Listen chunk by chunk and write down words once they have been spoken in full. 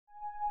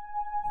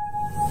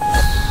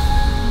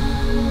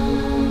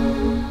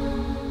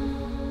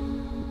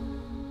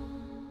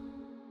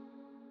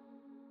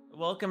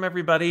Welcome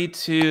everybody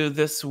to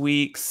this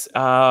week's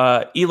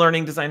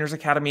eLearning Designers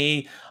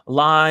Academy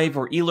live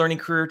or eLearning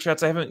career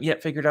chats. I haven't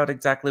yet figured out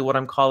exactly what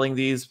I'm calling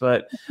these,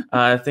 but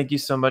thank you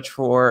so much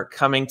for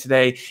coming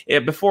today.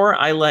 Before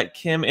I let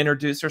Kim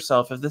introduce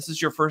herself, if this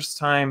is your first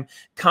time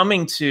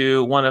coming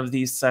to one of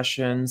these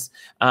sessions,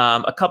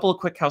 a couple of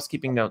quick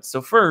housekeeping notes.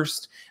 So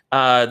first,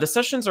 the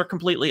sessions are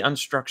completely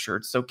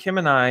unstructured. So Kim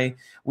and I,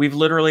 we've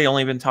literally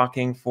only been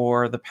talking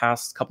for the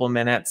past couple of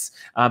minutes,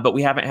 but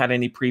we haven't had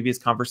any previous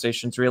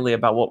conversations really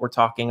about what we're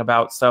talking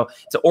about. So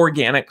it's an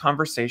organic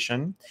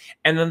conversation.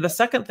 And then the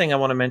second thing I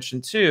want to mention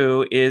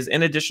too is,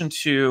 in addition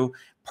to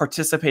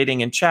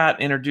participating in chat,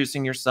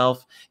 introducing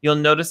yourself, you'll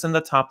notice in the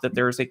top that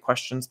there is a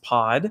questions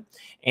pod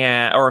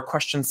or a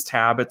questions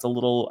tab. It's a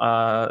little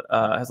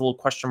has a little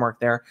question mark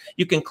there.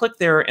 You can click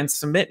there and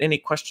submit any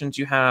questions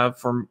you have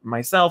for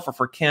myself or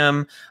for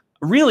Kim,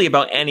 really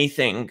about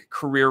anything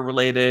career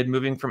related,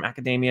 moving from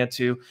academia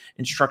to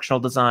instructional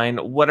design,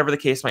 whatever the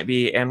case might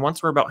be. And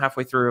once we're about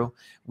halfway through,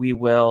 we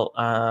will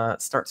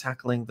start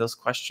tackling those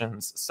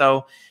questions.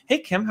 So, hey,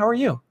 Kim, how are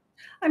you?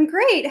 I'm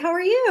great. How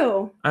are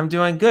you? I'm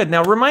doing good.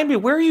 Now, remind me,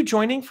 where are you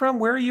joining from?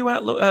 Where are you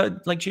at,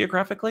 like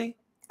geographically?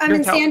 I'm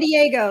in San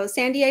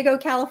Diego,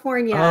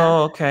 California.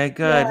 Oh, okay,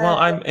 good. Yeah. Well,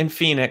 I'm in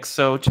Phoenix,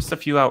 so just a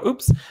few hours.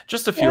 Oops,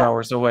 just a few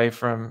hours away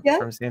from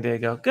San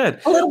Diego.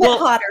 Good. A little bit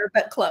hotter,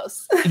 but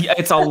close. Yeah,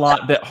 it's a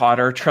lot bit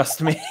hotter.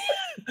 Trust me.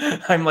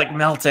 I'm like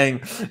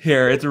melting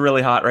here. It's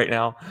really hot right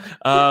now.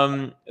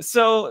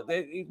 So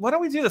why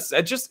don't we do this?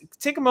 Just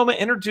take a moment,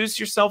 introduce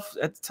yourself,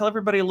 tell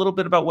everybody a little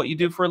bit about what you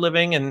do for a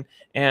living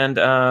and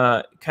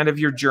kind of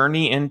your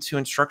journey into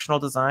instructional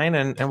design,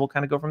 and we'll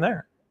kind of go from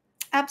there.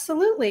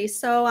 Absolutely.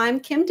 So I'm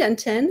Kim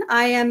Denton.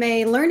 I am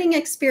a learning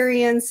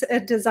experience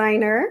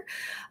designer,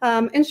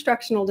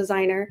 instructional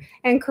designer,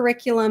 and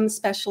curriculum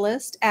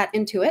specialist at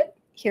Intuit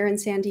here in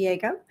San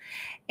Diego.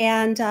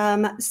 And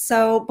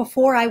so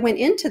before I went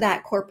into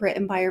that corporate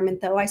environment,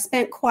 though, I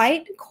spent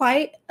quite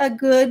a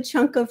good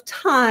chunk of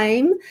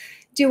time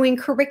doing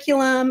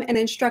curriculum and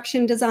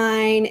instruction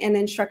design and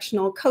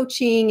instructional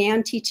coaching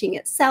and teaching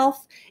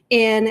itself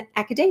in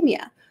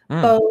academia,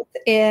 both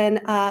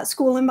in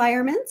school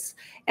environments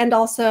and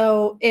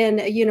also in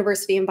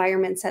university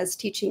environments as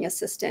teaching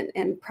assistant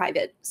in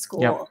private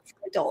school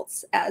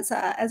adults as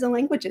a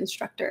language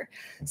instructor.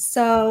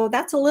 So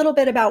that's a little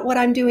bit about what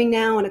I'm doing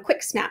now and a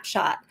quick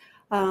snapshot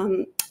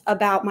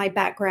about my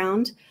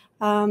background.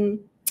 I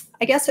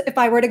guess if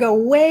I were to go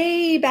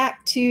way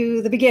back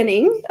to the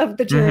beginning of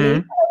the journey,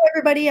 hello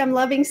everybody, I'm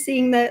loving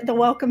seeing the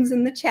welcomes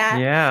in the chat.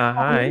 Yeah,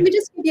 hi. Let me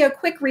just give you a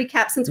quick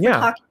recap since we're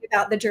talking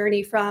about the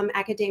journey from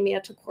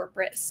academia to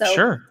corporate. So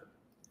sure.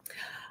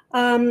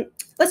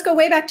 Let's go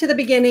way back to the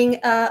beginning.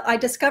 I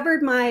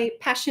discovered my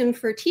passion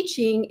for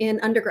teaching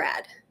in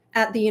undergrad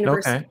at the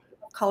University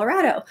of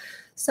Colorado.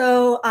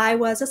 So I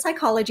was a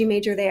psychology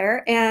major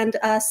there, and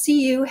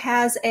CU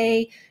has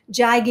a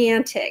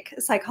gigantic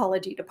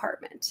psychology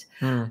department.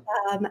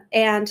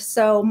 And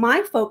so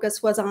my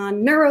focus was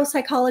on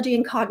neuropsychology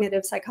and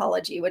cognitive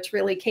psychology, which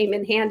really came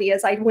in handy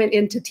as I went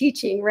into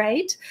teaching,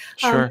 right?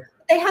 Sure.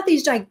 They have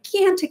these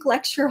gigantic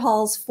lecture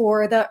halls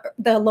for the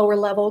lower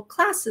level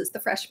classes, the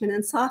freshmen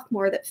and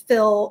sophomore, that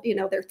fill,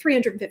 there are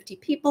 350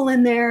 people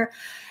in there.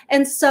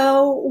 And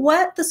so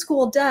what the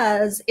school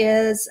does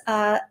is,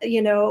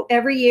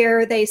 every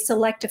year they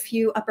select a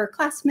few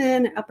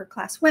upperclassmen,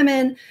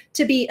 upperclasswomen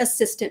to be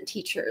assistant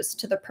teachers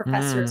to the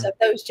professors of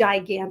those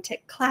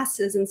gigantic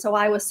classes. And so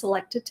I was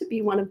selected to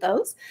be one of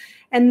those.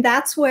 And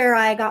that's where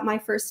I got my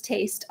first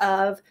taste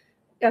of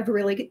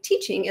really good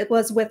teaching. It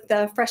was with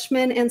the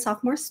freshman and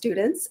sophomore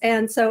students.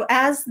 And so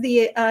as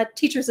the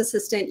teacher's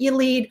assistant, you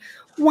lead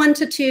 1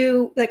 to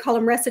 2, they call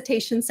them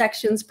recitation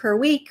sections per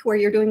week, where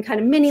you're doing kind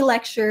of mini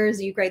lectures.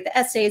 You grade the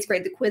essays,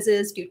 grade the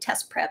quizzes, do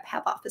test prep,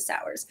 have office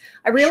hours.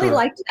 I really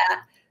liked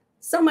that,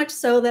 so much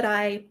so that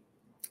I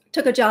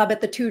took a job at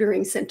the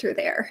tutoring center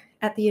there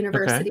at the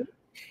university.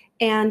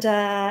 And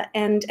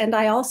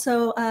I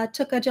also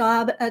took a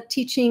job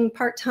teaching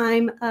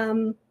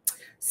part-time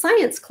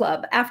science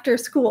club after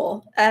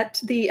school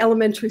at the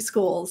elementary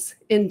schools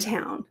in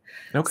town.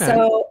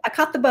 So I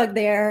caught the bug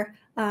there,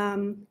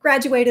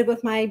 graduated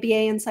with my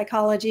BA in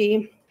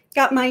psychology,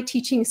 got my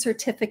teaching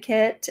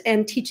certificate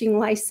and teaching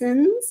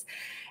license,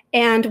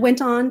 and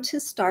went on to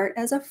start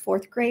as a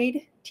 4th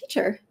grade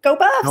teacher. Go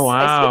Buffs! Oh,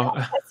 wow.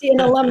 I see an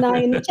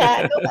alumni in the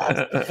chat. Go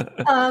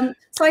Buffs!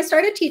 So I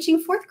started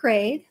teaching 4th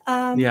grade,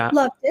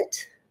 loved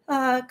it.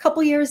 A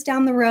couple years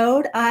down the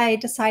road, I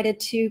decided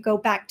to go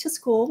back to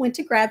school, went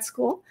to grad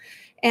school,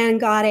 and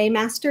got a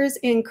master's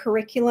in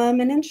curriculum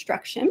and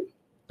instruction.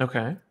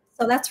 So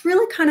that's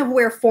really kind of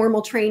where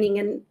formal training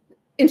in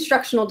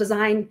instructional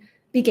design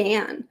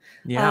began.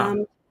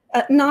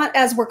 Not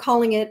as we're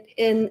calling it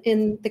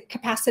in the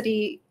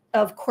capacity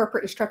of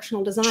corporate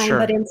instructional design,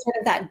 but in sort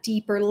of that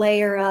deeper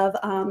layer of,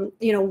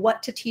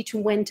 what to teach,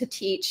 when to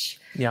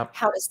teach,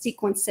 how to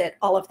sequence it,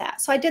 all of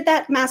that. So I did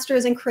that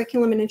master's in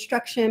curriculum and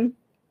instruction,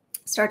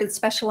 started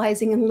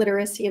specializing in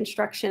literacy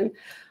instruction,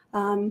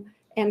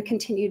 and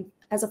continued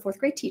as a 4th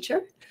grade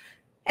teacher.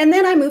 And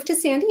then I moved to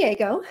San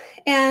Diego.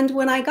 And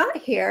when I got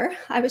here,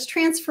 I was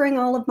transferring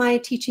all of my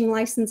teaching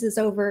licenses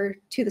over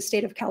to the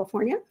state of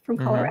California from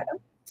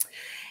Colorado.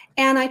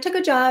 And I took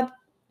a job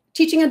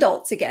teaching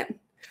adults again.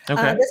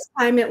 Okay. This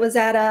time it was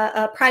at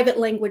a private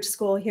language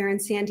school here in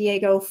San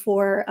Diego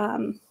for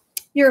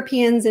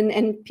Europeans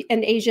and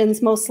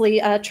Asians,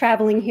 mostly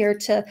traveling here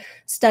to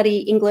study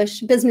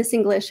English, business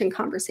English, and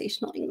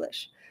conversational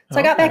English. So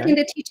I got back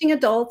into teaching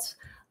adults,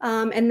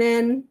 and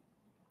then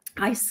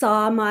I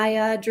saw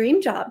my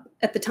dream job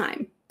at the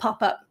time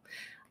pop up,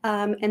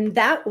 and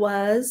that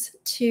was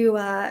to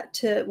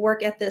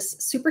work at this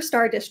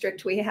superstar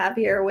district we have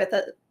here with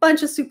a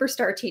bunch of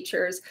superstar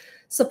teachers,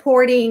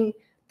 supporting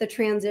the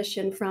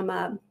transition from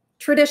a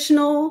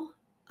traditional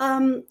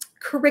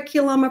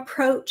curriculum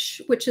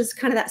approach, which is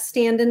kind of that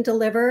stand and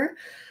deliver,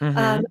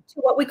 to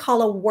what we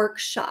call a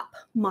workshop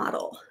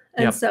model.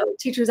 And so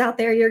teachers out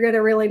there, you're going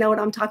to really know what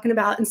I'm talking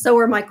about. And so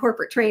are my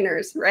corporate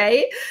trainers,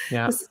 right?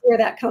 Yeah. This is where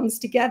that comes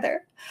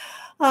together.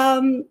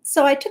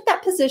 So I took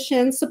that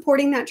position,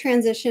 supporting that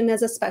transition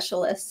as a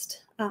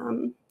specialist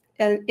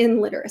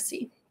in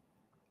literacy.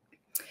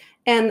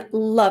 And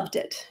loved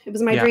it. It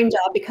was my dream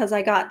job because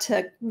I got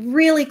to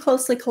really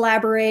closely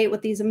collaborate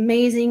with these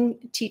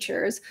amazing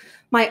teachers,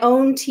 my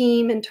own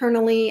team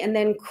internally, and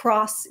then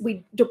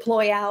we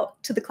deploy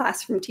out to the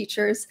classroom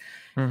teachers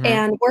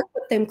and work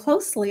with them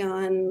closely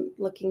on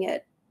looking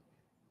at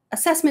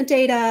assessment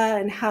data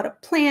and how to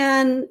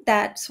plan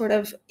that sort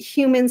of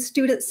human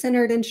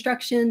student-centered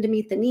instruction to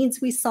meet the needs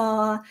we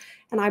saw.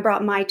 And I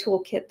brought my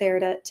toolkit there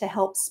to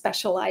help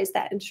specialize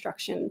that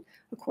instruction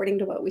according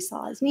to what we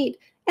saw as need.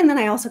 And then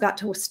I also got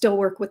to still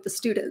work with the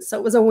students. So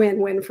it was a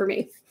win-win for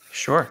me.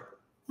 Sure.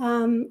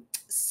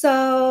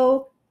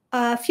 So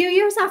a few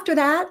years after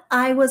that,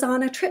 I was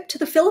on a trip to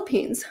the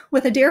Philippines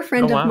with a dear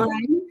friend of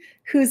mine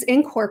who's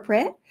in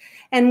corporate.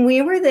 And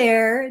we were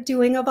there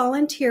doing a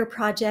volunteer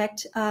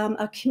project,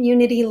 a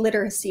community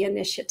literacy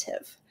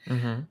initiative,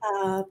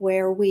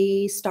 where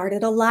we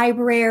started a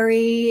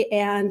library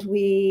and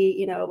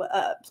we,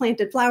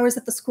 planted flowers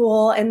at the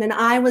school. And then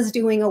I was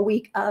doing a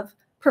week of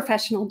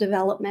professional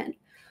development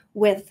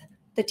with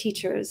the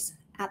teachers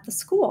at the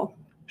school.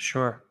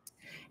 Sure.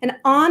 And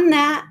on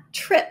that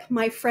trip,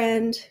 my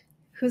friend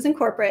who's in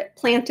corporate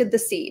planted the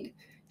seed.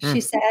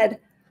 She said,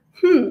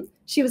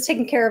 she was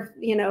taking care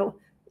of,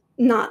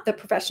 not the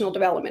professional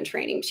development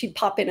training. She'd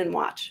pop in and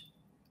watch.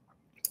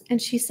 And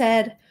she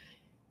said,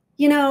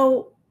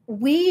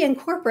 we in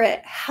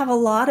corporate have a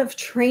lot of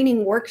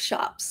training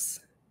workshops.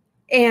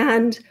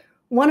 And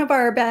one of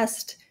our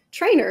best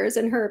trainers,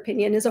 in her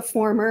opinion, is a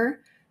former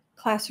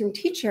classroom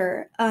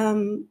teacher.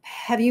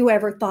 Have you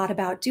ever thought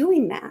about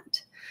doing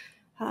that?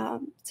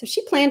 So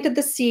she planted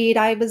the seed.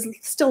 I was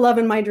still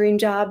loving my dream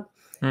job.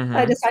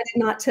 I decided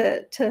not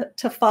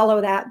to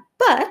follow that,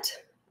 but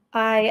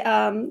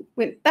I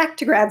went back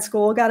to grad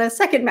school, got a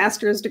second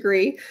master's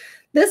degree,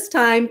 this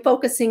time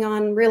focusing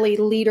on really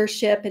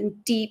leadership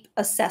and deep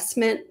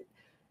assessment,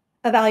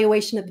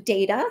 evaluation of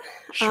data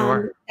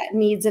that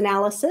needs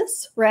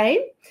analysis,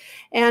 right?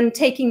 And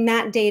taking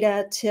that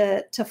data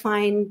to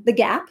find the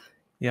gap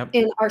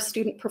in our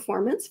student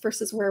performance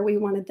versus where we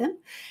wanted them.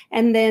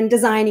 And then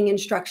designing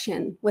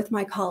instruction with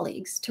my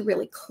colleagues to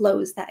really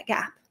close that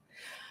gap.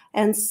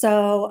 And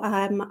so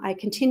I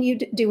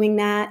continued doing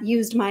that,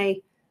 used my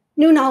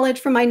new knowledge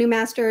from my new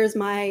master's,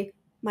 my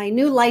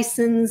new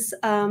license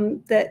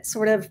that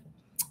sort of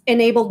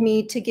enabled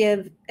me to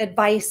give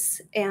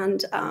advice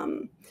and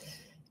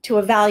to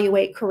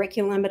evaluate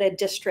curriculum at a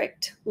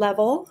district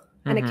level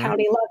and a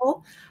county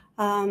level.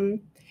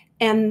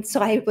 And so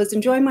I was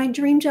enjoying my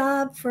dream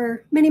job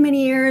for many,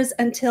 many years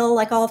until,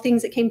 like all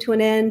things, it came to an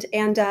end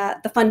and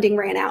the funding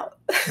ran out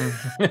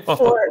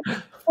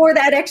for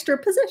that extra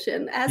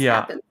position, as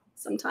happens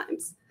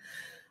sometimes.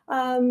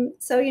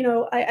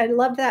 So, I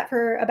loved that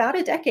for about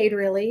a decade,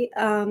 really.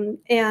 And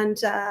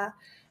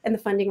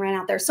the funding ran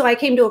out there. So I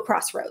came to a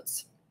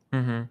crossroads.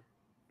 And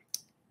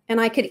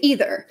I could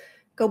either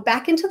go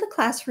back into the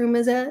classroom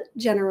as a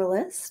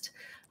generalist.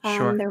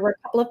 There were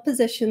a couple of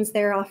positions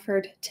there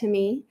offered to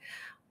me.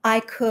 I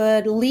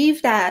could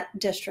leave that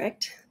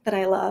district that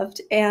I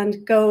loved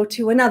and go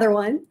to another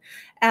one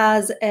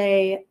as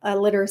a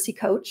literacy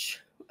coach,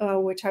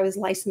 which I was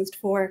licensed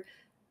for.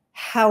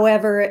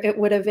 However, it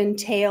would have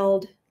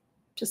entailed,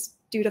 just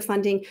due to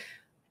funding,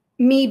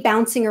 me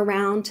bouncing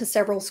around to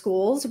several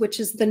schools, which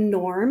is the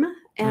norm.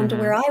 And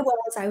where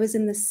I was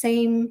in the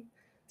same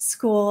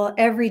school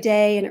every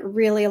day, and it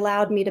really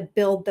allowed me to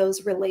build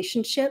those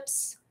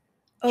relationships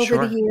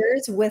over the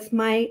years with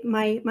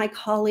my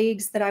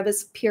colleagues that I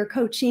was peer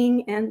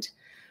coaching and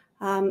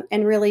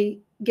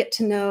really get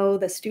to know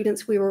the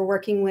students we were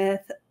working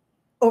with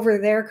over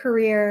their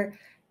career.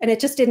 And it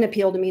just didn't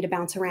appeal to me to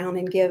bounce around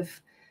and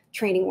give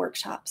training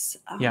workshops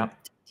to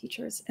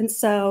teachers. And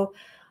so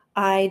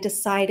I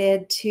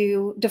decided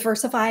to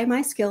diversify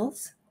my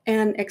skills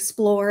and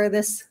explore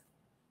this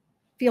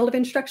field of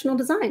instructional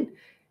design,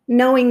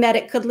 knowing that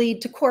it could lead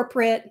to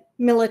corporate,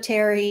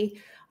 military,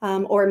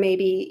 or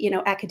maybe,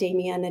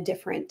 academia in a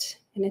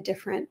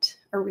different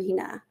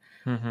arena.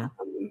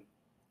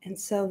 And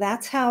so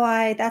that's how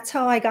I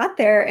got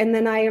there. And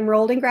then I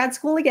enrolled in grad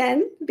school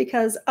again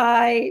because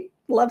I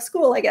love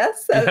school, I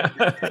guess. So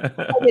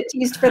I get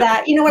teased for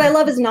that. You know, what I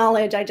love is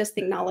knowledge. I just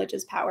think knowledge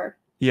is power.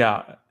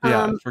 Yeah,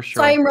 for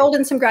So I sure. enrolled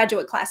in some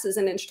graduate classes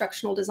in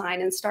instructional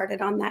design and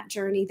started on that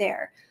journey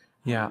there.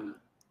 Yeah.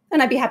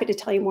 And I'd be happy to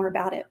tell you more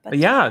about it. But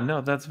yeah, no,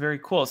 that's very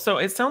cool. So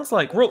it sounds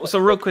like,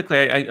 real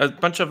quickly, a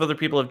bunch of other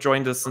people have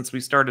joined us since we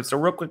started. So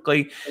real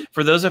quickly,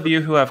 for those of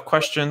you who have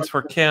questions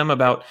for Kim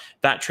about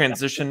that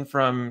transition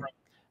from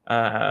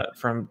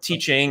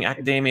teaching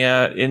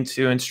academia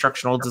into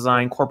instructional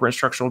design, corporate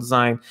instructional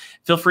design,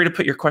 feel free to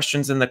put your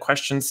questions in the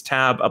questions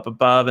tab up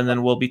above, and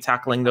then we'll be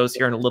tackling those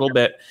here in a little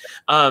bit.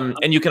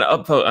 And you can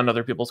upvote on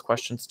other people's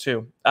questions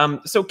too.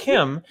 So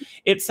Kim,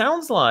 it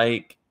sounds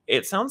like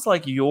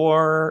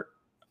your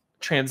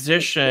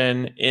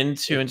transition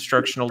into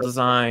instructional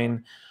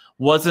design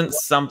wasn't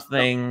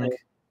something,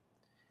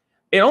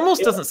 it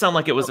almost doesn't sound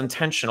like it was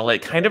intentional.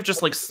 It kind of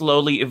just like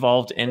slowly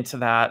evolved into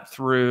that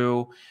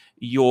through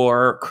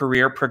your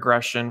career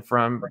progression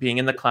from being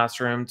in the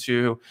classroom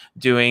to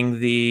doing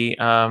the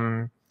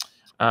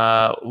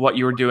what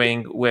you were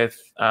doing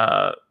with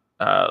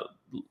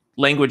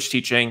language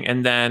teaching,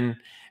 and then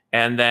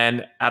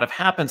out of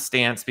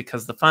happenstance,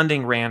 because the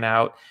funding ran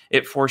out,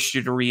 it forced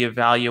you to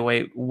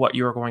reevaluate what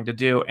you were going to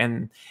do,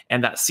 and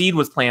that seed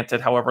was planted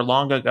however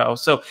long ago.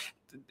 So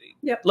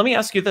Yep. Let me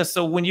ask you this.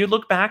 So when you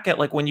look back at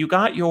like when you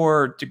got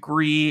your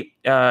degree,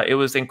 it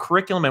was in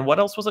curriculum, and what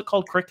else was it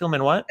called? Curriculum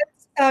and what?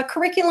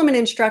 Curriculum and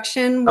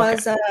instruction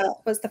was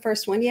the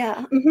first one.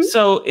 Yeah. Mm-hmm.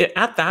 So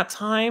at that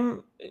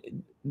time,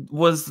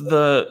 was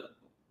the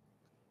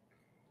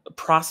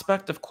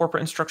prospect of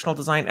corporate instructional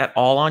design at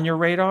all on your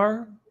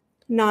radar?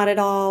 Not at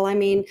all. I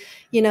mean,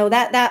 you know,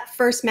 that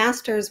first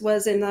master's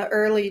was in the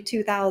early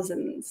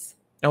 2000s.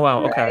 Oh,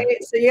 wow. Okay.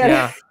 Right? So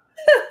yeah.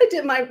 I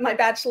did my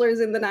bachelor's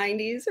in the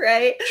 90s,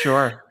 right?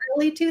 Sure.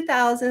 Early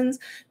 2000s.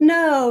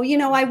 No, you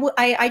know,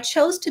 I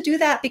chose to do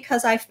that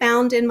because I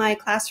found in my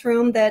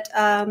classroom that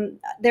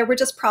there were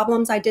just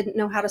problems I didn't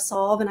know how to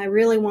solve, and I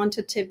really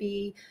wanted to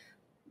be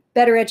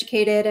better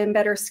educated and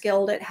better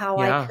skilled at how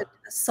I could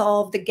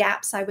solve the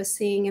gaps I was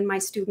seeing in my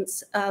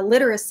students'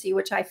 literacy,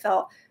 which I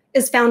felt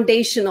is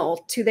foundational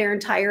to their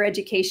entire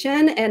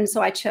education. And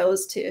so I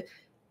chose to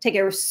take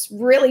a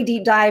really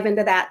deep dive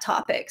into that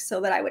topic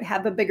so that I would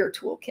have a bigger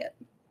toolkit.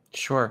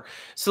 Sure.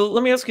 So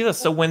let me ask you this.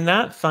 So when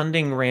that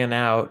funding ran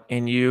out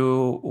and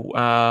you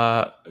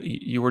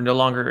were no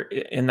longer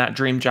in that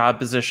dream job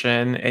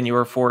position and you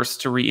were forced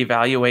to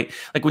reevaluate,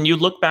 like when you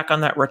look back on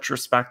that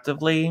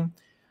retrospectively,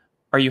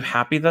 are you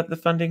happy that the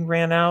funding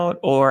ran out,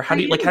 or how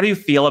do you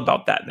feel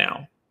about that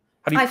now?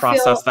 How do you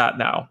process that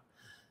now?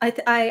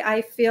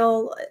 I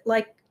feel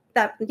like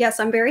that.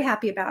 Yes, I'm very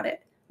happy about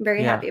it. I'm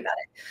very happy about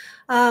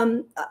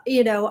it.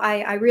 You know,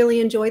 I really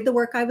enjoyed the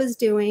work I was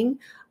doing.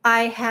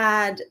 I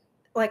had,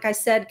 like I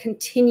said,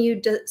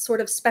 continued to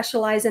sort of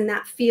specialize in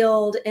that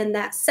field, and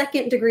that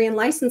second degree and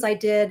license I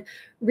did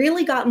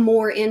really got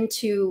more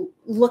into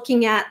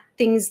looking at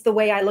things the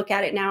way I look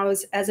at it now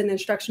as an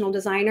instructional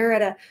designer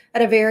at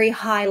a very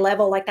high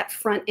level, like that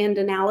front end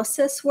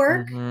analysis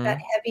work, that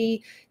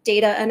heavy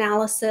data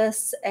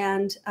analysis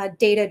and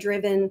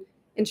data-driven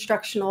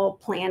instructional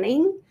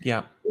planning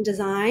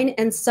design.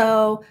 And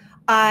so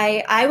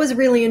I was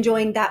really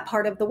enjoying that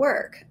part of the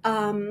work.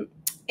 But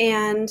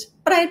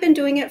I had been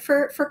doing it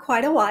for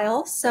quite a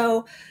while.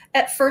 So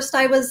at first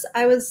I was,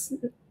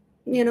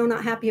 you know,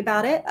 not happy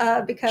about it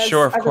because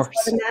I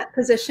was in that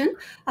position.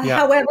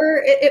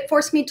 However, it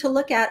forced me to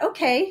look at,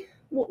 okay,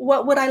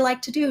 what would I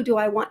like to do? Do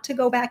I want to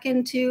go back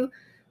into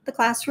the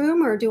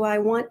classroom, or do I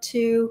want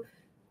to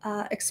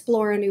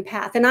explore a new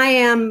path? And I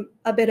am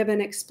a bit of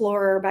an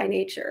explorer by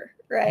nature,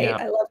 right?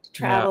 I love to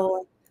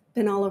travel. I've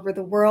been all over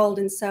the world.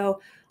 And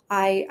so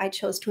I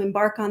chose to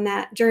embark on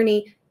that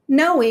journey,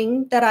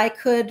 knowing that I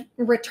could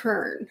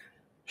return.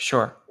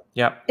 Sure.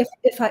 Yeah.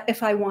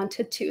 If I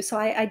wanted to. So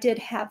I did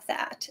have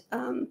that.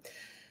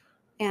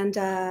 And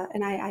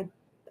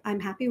I'm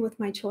happy with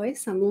my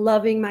choice. I'm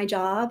loving my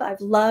job.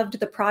 I've loved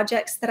the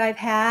projects that I've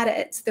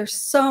had. There's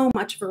so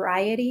much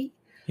variety.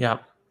 Yeah.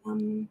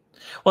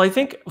 Well, I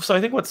think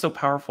what's so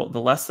powerful, the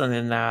lesson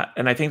in that,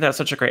 and I think that's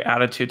such a great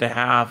attitude to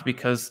have,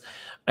 because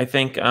I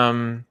think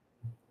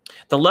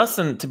the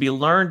lesson to be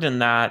learned in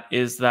that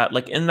is that,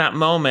 like, in that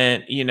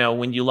moment, you know,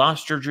 when you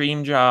lost your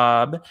dream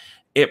job,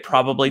 it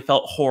probably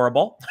felt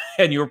horrible,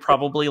 and you were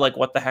probably like,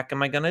 what the heck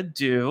am I going to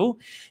do?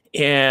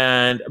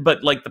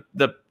 But like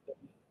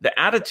the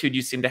attitude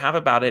you seem to have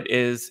about it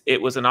is it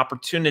was an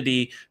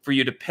opportunity for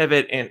you to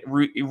pivot and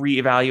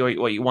reevaluate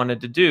what you wanted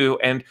to do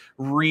and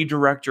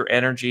redirect your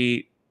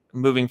energy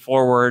moving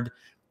forward,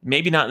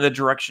 maybe not in the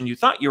direction you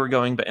thought you were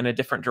going, but in a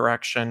different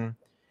direction.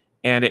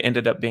 And it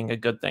ended up being a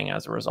good thing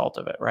as a result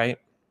of it, right?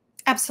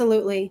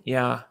 Absolutely.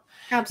 Yeah.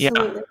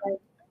 Absolutely. Yeah.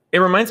 It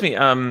reminds me,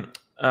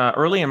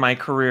 early in my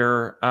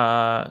career,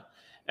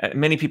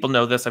 Many people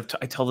know this. I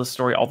tell this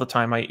story all the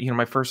time.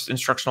 My first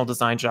instructional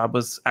design job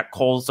was at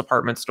Kohl's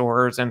department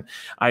stores, and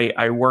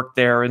I worked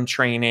there in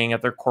training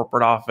at their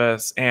corporate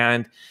office.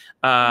 And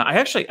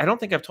I don't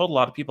think I've told a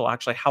lot of people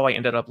actually how I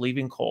ended up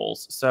leaving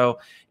Kohl's. So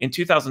in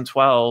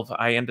 2012,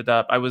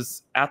 I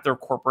was at their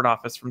corporate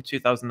office from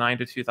 2009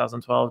 to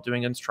 2012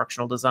 doing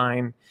instructional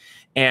design.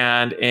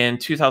 And in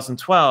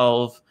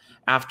 2012,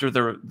 after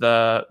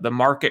the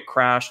market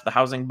crashed, the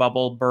housing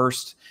bubble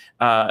burst,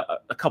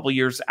 a couple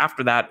years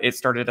after that, it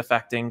started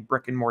affecting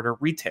brick and mortar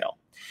retail.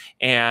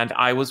 And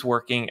I was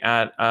working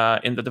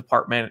in the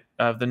department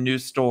of the new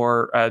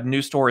store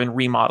and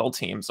remodel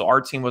team. So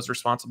our team was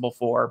responsible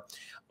for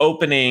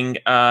opening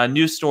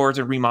new stores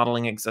and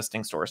remodeling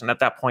existing stores. And at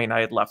that point,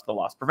 I had left the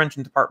loss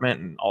prevention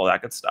department and all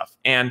that good stuff.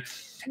 And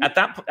at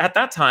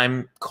that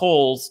time,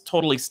 Kohl's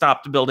totally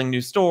stopped building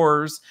new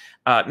stores.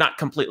 Not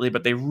completely,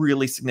 but they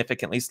really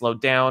significantly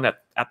slowed down.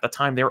 At the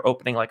time, they were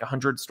opening like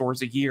 100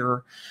 stores a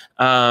year.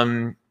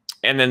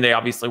 And then they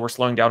obviously were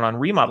slowing down on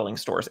remodeling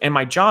stores. And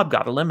my job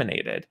got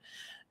eliminated.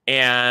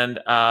 And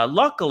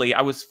luckily,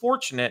 I was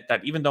fortunate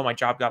that even though my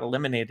job got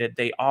eliminated,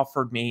 they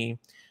offered me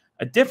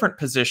a different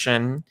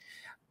position.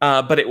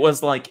 But it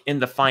was like in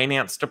the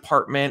finance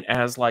department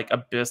as like a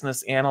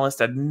business analyst,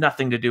 had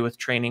nothing to do with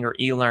training or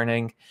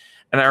e-learning.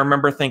 And I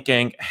remember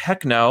thinking,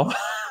 heck no,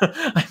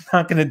 I'm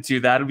not going to do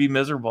that. It'd be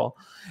miserable.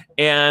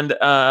 And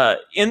at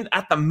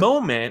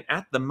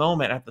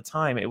the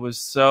time, it was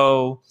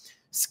so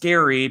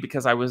scary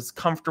because I was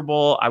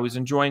comfortable. I was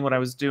enjoying what I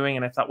was doing.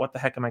 And I thought, what the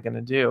heck am I going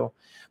to do?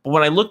 But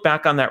when I look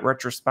back on that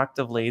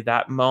retrospectively,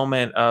 that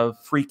moment of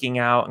freaking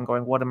out and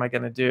going, what am I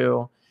going to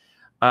do?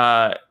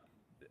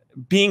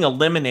 Being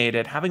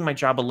eliminated, having my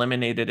job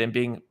eliminated and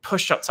being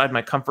pushed outside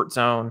my comfort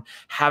zone,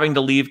 having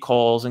to leave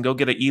Kohl's and go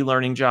get an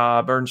e-learning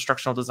job or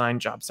instructional design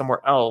job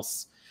somewhere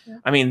else. Yeah.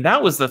 I mean,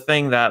 that was the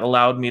thing that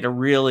allowed me to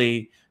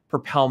really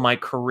propel my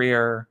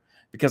career,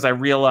 because I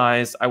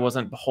realized I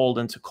wasn't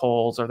beholden to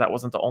Kohl's, or that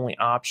wasn't the only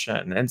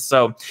option. And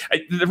so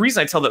the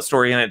reason I tell that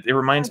story, and it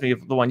reminds me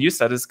of the one you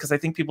said, is because I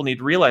think people need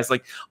to realize,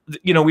 like,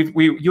 you know,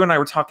 you and I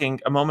were talking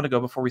a moment ago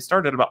before we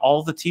started about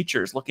all the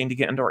teachers looking to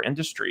get into our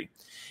industry.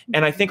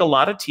 And I think a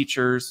lot of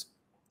teachers,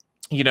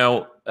 you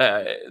know,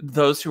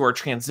 those who are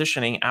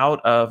transitioning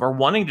out of or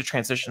wanting to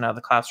transition out of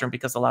the classroom,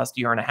 because the last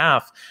year and a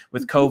half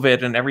with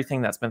COVID and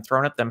everything that's been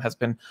thrown at them has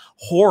been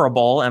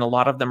horrible. And a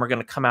lot of them are going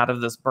to come out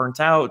of this burnt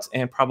out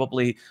and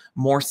probably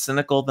more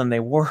cynical than they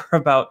were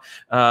about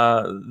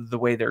the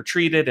way they're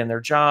treated and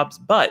their jobs.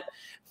 But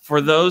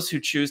for those who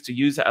choose to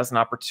use it as an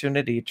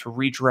opportunity to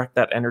redirect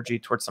that energy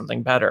towards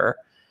something better,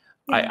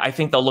 I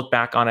think they'll look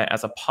back on it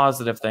as a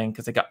positive thing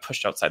because they got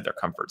pushed outside their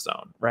comfort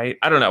zone, right?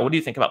 I don't know. What do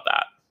you think about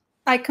that?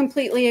 I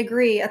completely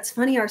agree. It's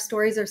funny, our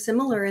stories are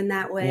similar in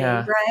that way,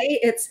 right?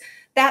 It's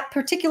that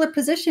particular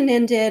position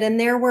ended and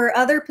there were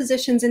other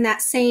positions in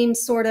that same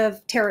sort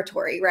of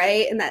territory,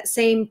 right? In that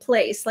same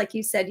place. Like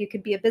you said, you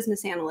could be a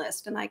business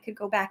analyst and I could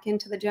go back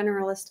into the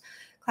generalist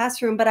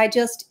classroom. But I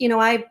just, you know,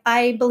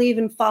 I believe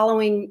in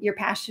following your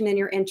passion and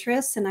your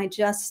interests, and I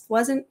just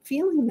wasn't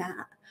feeling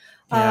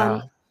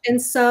that. And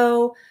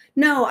so,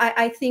 no,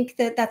 I think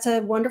that that's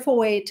a wonderful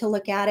way to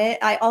look at it.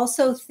 I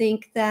also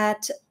think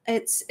that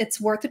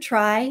it's worth a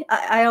try.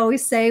 I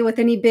always say with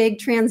any big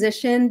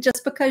transition,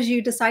 just because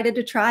you decided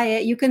to try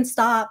it, you can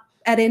stop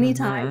at any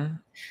time,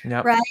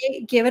 right?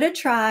 Give it a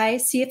try,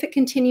 see if it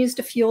continues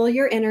to fuel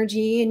your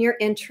energy and your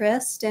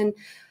interest. And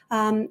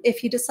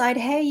if you decide,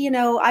 hey, you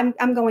know,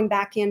 I'm going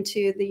back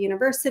into the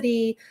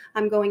university,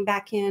 I'm going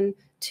back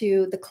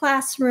into the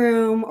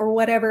classroom or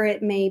whatever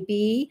it may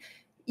be,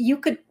 you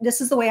could,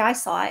 this is the way I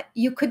saw it,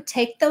 you could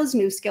take those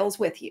new skills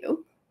with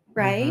you,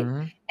 right?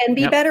 And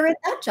be better at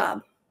that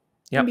job.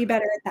 And be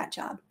better at that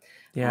job.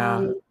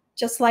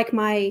 Just like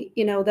my,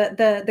 you know,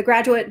 the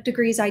graduate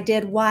degrees I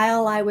did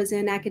while I was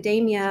in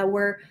academia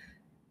were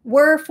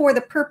for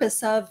the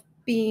purpose of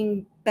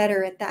being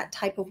better at that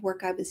type of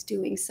work I was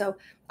doing. So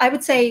I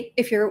would say,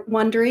 if you're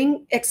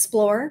wondering,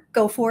 explore,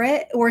 go for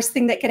it. Worst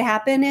thing that could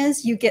happen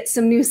is you get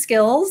some new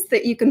skills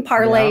that you can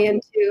parlay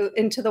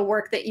into the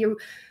work that you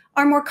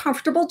are more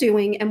comfortable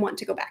doing and want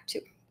to go back to.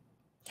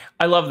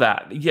 I love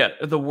that. Yeah,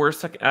 the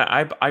worst.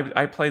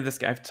 I play this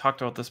game. I've talked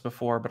about this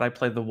before, but I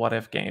play the what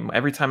if game.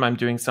 Every time I'm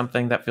doing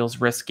something that feels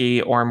risky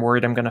or I'm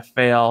worried I'm going to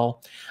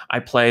fail, I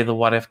play the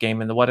what if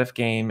game. And the what if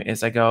game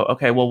is I go,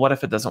 okay, well, what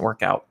if it doesn't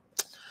work out?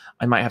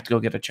 I might have to go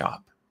get a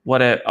job.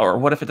 What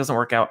if it doesn't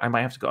work out? I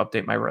might have to go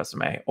update my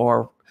resume,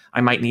 or I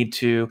might need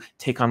to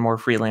take on more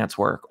freelance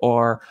work,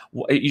 or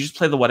you just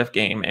play the what if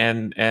game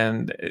and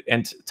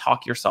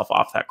talk yourself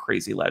off that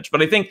crazy ledge.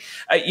 But I think,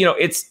 you know,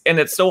 it's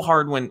so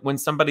hard when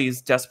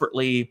somebody's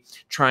desperately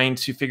trying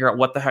to figure out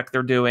what the heck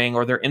they're doing,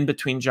 or they're in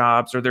between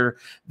jobs, or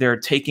they're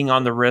taking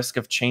on the risk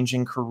of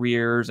changing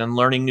careers and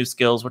learning new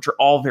skills, which are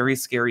all very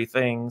scary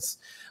things.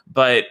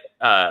 But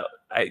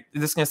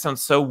this is going to sound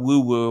so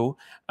woo-woo,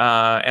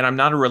 and I'm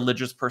not a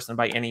religious person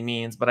by any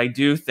means, but I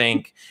do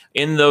think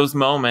in those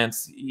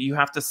moments, you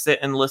have to sit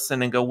and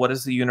listen and go, what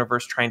is the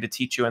universe trying to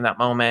teach you in that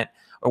moment?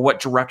 Or what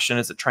direction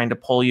is it trying to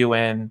pull you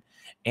in?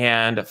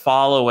 and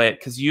follow it.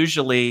 Because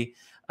usually,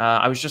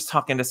 I was just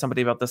talking to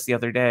somebody about this the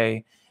other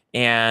day,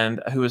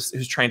 and who's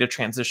trying to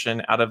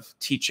transition out of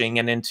teaching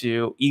and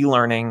into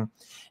e-learning.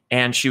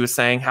 And she was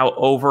saying how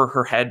over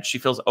her head, she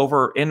feels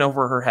over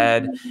her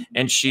head.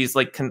 And she's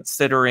like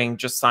considering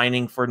just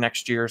signing for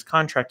next year's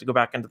contract to go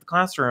back into the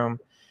classroom.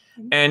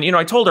 And,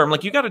 I told her, I'm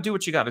like, you got to do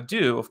what you got to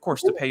do, of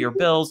course, to pay your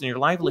bills and your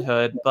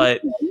livelihood.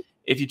 But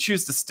if you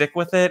choose to stick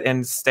with it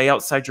and stay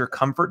outside your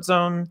comfort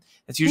zone,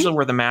 it's usually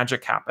where the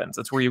magic happens.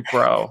 It's where you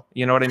grow.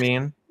 You know what I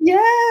mean?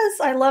 Yes,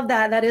 I love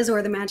that. That is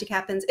where the magic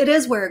happens. It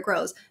is where it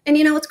grows. And,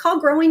 it's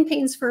called growing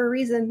pains for a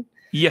reason.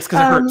 Yes,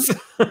 because it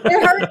hurts.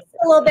 It hurts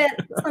a little bit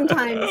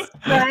sometimes,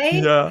 right?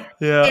 Yeah,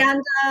 yeah.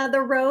 And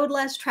the road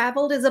less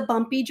traveled is a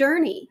bumpy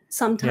journey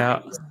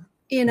sometimes.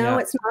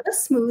 It's not a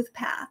smooth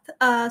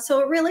path. So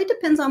it really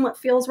depends on what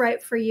feels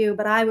right for you,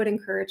 but I would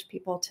encourage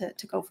people to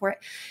go for it.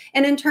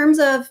 And in terms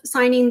of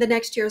signing the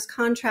next year's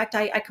contract,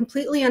 I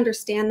completely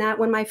understand that.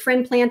 When my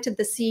friend planted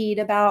the seed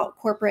about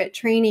corporate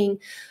training,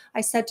 I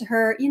said to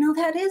her,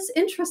 that is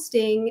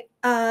interesting.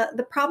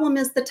 The problem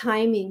is the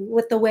timing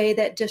with the way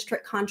that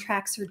district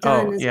contracts are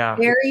done. Is a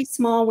very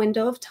small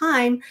window of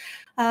time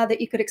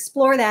that you could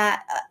explore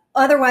that.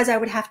 Otherwise, I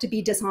would have to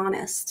be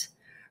dishonest.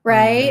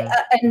 Right.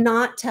 And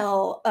not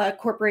tell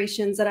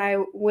corporations that I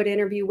would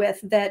interview with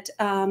that,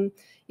 I'm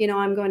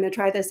going to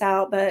try this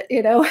out, but, if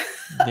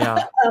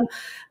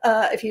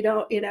you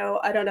don't,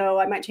 I don't know,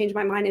 I might change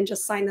my mind and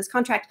just sign this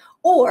contract,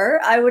 or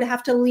I would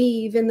have to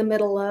leave in the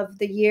middle of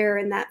the year.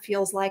 And that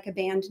feels like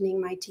abandoning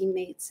my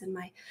teammates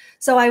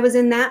so I was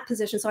in that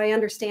position. So I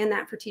understand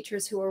that for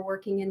teachers who are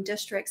working in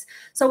districts.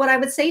 So what I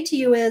would say to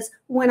you is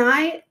when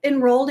I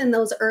enrolled in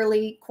those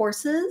early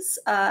courses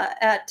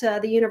at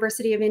the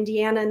University of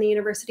Indiana and the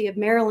University of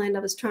Maryland, I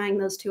was trying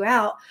those two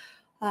out.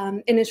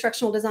 In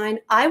instructional design,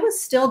 I was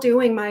still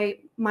doing my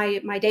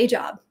day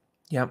job.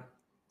 Yep.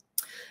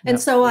 And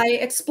so I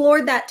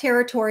explored that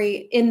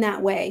territory in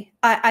that way.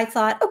 I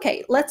thought,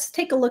 okay, let's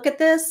take a look at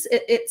this.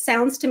 It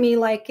sounds to me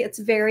like it's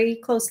very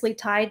closely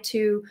tied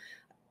to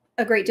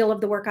a great deal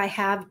of the work I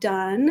have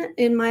done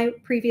in my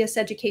previous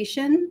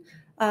education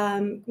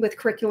with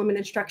curriculum and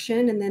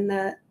instruction, and then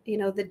the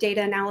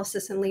data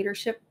analysis and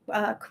leadership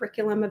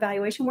curriculum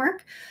evaluation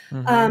work.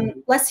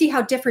 Let's see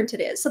how different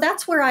it is. So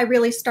that's where I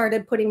really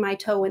started putting my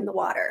toe in the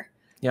water.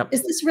 Yep.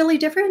 Is this really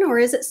different, or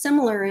is it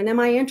similar? And am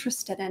I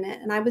interested in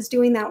it? And I was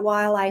doing that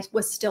while I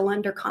was still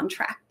under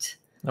contract.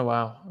 Oh,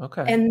 wow.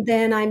 Okay. And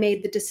then I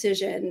made the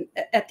decision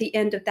at the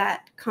end of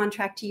that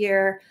contract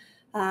year,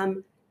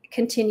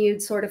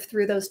 continued sort of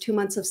through those 2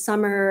 months of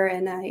summer.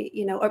 And I,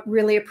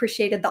 really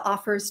appreciated the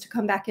offers to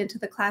come back into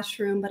the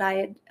classroom, but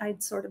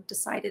I'd sort of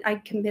decided,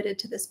 I'd committed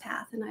to this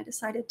path, and I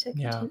decided to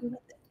continue with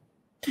it.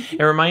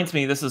 It reminds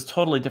me, this is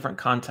totally different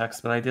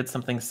context, but I did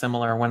something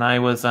similar when I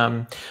was,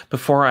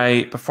 before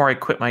I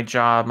quit my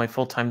job, my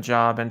full-time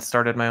job, and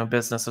started my own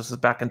business. This was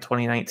back in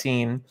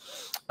 2019,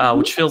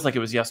 which feels like it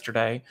was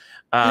yesterday.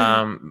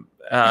 But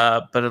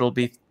it'll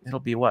be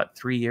what,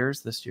 3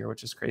 years this year,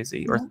 which is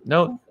crazy. Or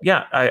no,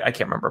 yeah, I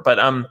can't remember. But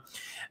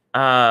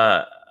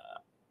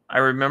I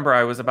remember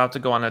I was about to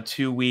go on a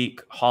 2-week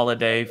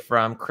holiday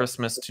from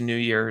Christmas to New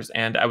Year's,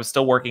 and I was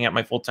still working at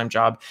my full-time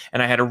job,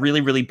 and I had a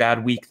really, really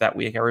bad week that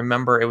week. I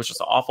remember it was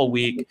just an awful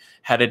week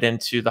headed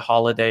into the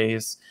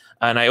holidays,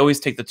 and I always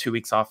take the 2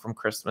 weeks off from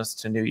Christmas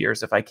to New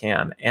Year's if I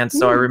can. And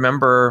so I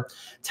remember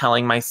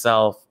telling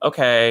myself,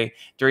 okay,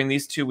 during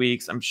these 2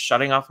 weeks, I'm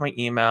shutting off my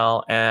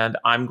email, and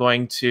I'm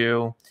going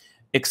to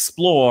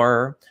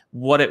explore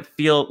what it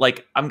feels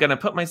like. I'm going to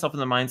put myself in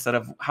the mindset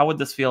of how would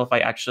this feel if I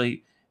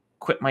actually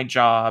quit my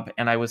job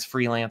and I was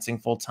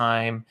freelancing full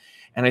time.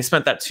 And I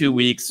spent that 2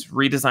 weeks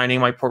redesigning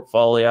my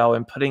portfolio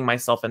and putting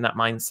myself in that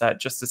mindset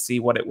just to see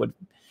what it would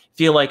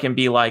feel like and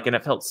be like. And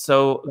it felt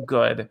so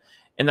good.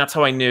 And that's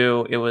how I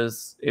knew it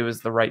was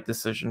the right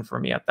decision for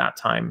me at that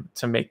time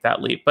to make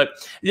that leap. But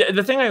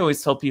the thing I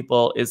always tell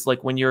people is,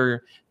 like, when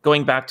you're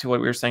going back to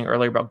what we were saying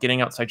earlier about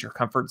getting outside your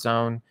comfort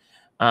zone,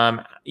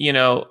 however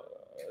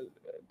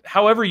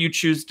you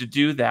choose to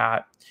do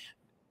that,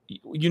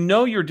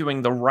 you're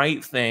doing the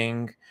right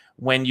thing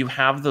when you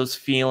have those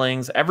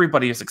feelings.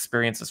 Everybody has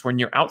experienced this, when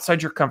you're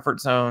outside your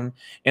comfort zone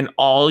and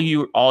all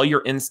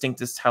your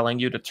instinct is telling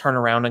you to turn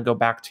around and go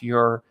back to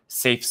your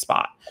safe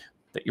spot,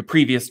 that your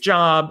previous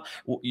job,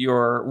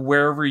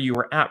 wherever you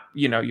were at,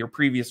 your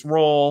previous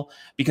role,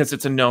 because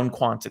it's a known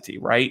quantity,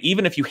 right?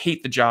 Even if you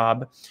hate the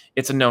job,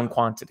 it's a known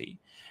quantity.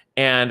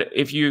 And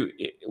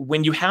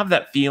when you have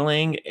that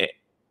feeling,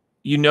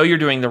 you're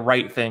doing the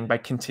right thing by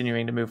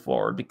continuing to move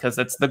forward, because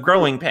it's the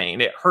growing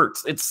pain. It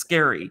hurts. It's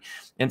scary.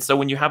 And so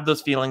when you have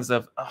those feelings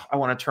of, oh, I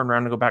want to turn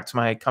around and go back to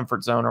my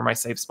comfort zone or my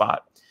safe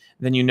spot,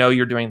 then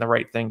you're doing the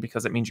right thing,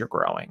 because it means you're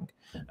growing.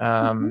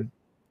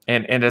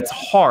 And it's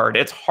hard.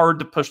 It's hard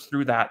to push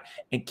through that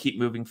and keep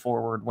moving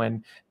forward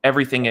when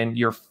everything in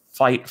your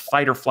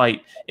fight or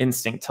flight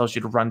instinct tells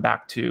you to run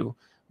back to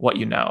what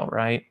you know,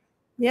 right?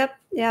 Yep.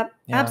 Yeah.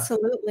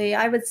 Absolutely.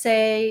 I would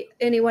say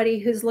anybody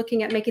who's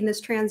looking at making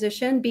this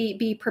transition,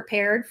 be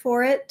prepared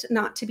for it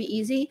not to be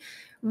easy.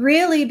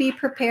 Really be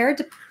prepared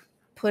to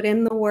put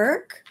in the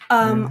work.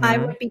 I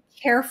would be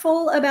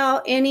careful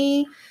about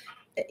any,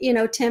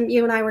 Tim,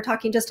 you and I were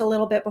talking just a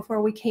little bit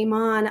before we came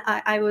on.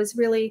 I was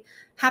really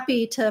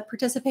happy to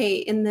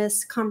participate in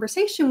this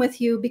conversation with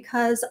you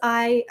because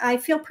I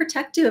feel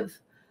protective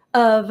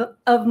of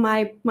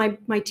my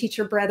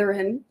teacher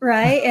brethren,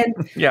 right?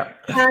 And Yeah.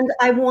 and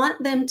I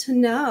want them to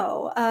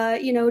know,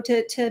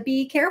 to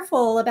be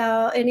careful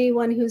about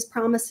anyone who's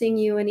promising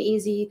you an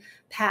easy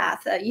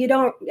path. You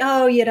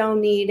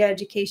don't need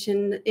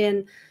education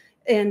in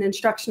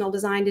instructional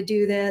design to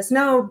do this.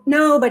 No,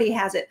 nobody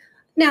has it.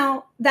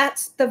 Now,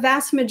 that's the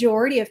vast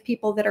majority of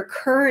people that are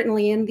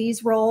currently in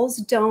these roles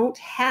don't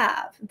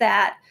have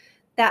that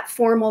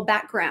formal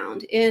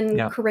background in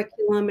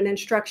curriculum and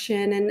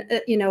instruction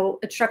and,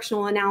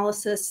 instructional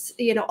analysis,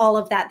 all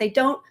of that.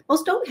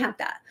 Most don't have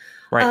that.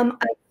 Right.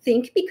 I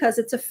think because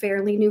it's a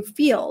fairly new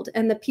field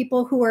and the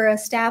people who are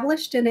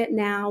established in it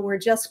now were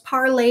just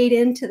parlayed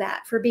into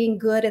that for being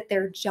good at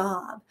their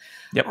job.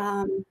 Yep.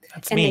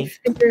 That's and me.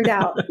 they figured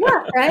out,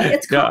 right?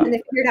 It's common.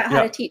 They figured out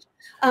how to teach.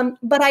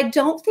 But I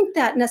don't think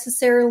that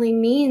necessarily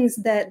means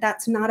that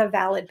that's not a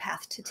valid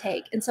path to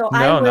take. And so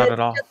I would not at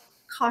all. just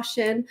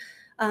caution,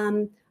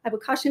 I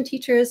would caution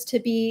teachers to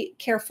be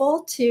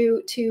careful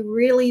to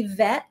really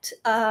vet,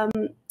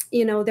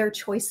 their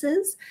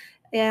choices.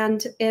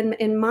 And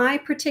in my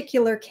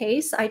particular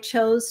case, I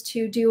chose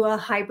to do a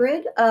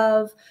hybrid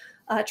of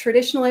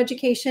traditional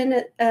education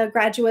at a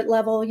graduate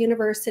level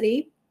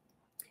university,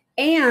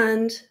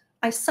 and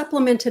I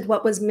supplemented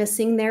what was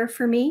missing there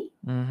for me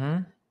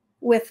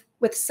with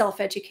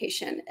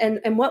self-education.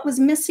 And what was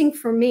missing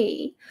for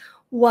me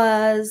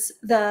was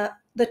the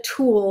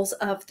tools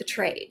of the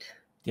trade.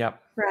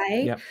 Yep.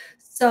 Right. Yep.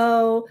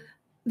 So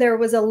there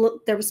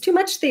was too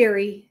much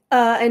theory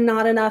and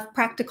not enough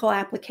practical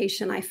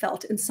application, I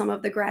felt, in some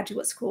of the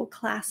graduate school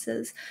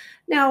classes.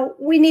 Now,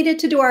 we needed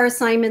to do our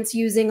assignments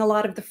using a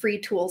lot of the free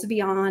tools,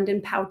 Beyond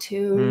and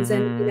Powtoons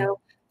and,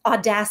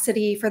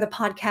 Audacity for the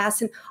podcast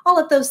and all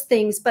of those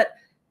things, but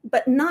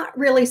not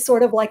really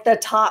sort of like the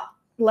top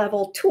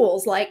level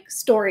tools like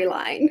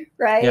Storyline,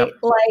 right?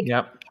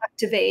 Like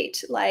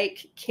Captivate,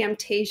 like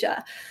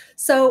Camtasia.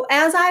 So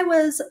as I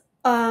was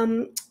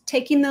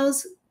taking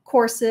those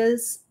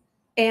courses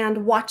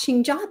and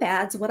watching job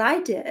ads, what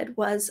I did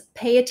was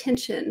pay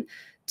attention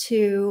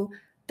to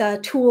the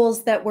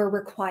tools that were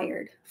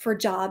required for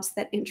jobs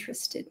that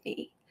interested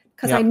me,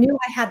 because I knew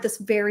I had this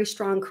very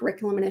strong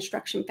curriculum and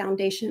instruction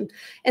foundation.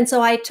 And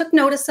so I took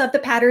notice of the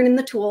pattern in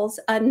the tools,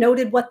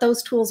 noted what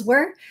those tools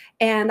were,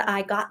 and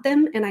I got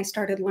them and I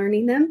started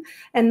learning them.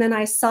 And then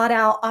I sought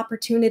out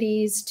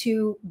opportunities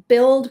to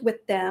build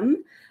with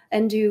them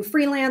and do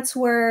freelance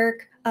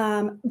work,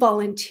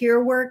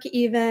 volunteer work,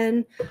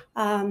 even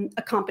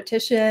a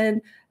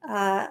competition,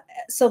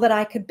 so that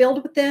I could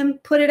build with them,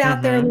 put it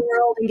out there in the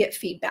world and get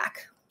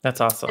feedback. That's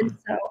awesome. And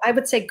so I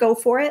would say go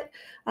for it,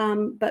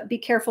 but be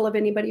careful of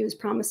anybody who's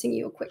promising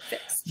you a quick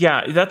fix.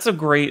 Yeah, that's a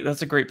great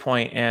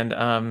point.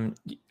 And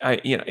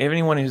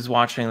anyone who's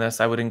watching this,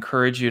 I would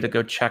encourage you to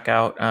go check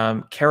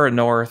out. Kara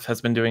North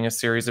has been doing a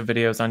series of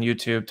videos on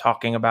YouTube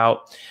talking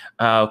about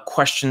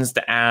questions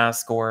to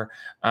ask or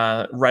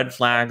red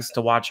flags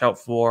to watch out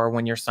for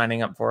when you're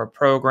signing up for a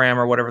program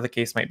or whatever the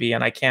case might be.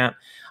 And I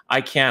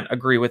can't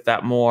agree with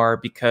that more,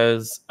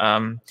 because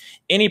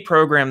any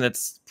program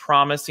that's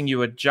promising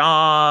you a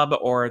job,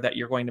 or that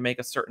you're going to make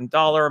a certain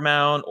dollar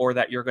amount, or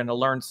that you're going to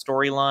learn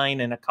Storyline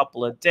in a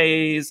couple of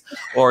days,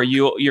 or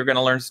you're going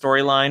to learn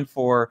Storyline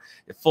for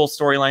full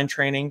Storyline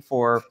training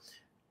for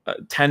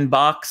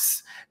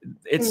 $10.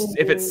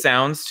 If it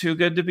sounds too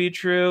good to be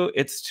true,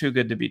 it's too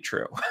good to be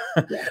true.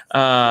 Yes.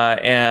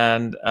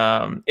 And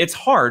it's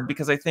hard,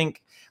 because I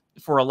think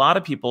for a lot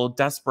of people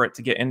desperate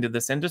to get into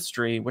this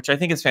industry, which I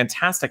think is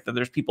fantastic that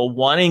there's people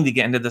wanting to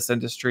get into this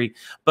industry,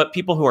 but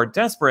people who are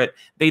desperate,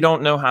 they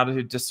don't know how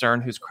to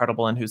discern who's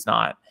credible and who's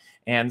not.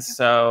 And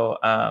so,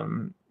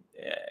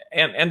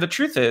 and the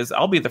truth is,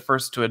 I'll be the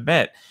first to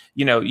admit,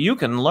 you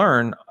can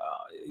learn,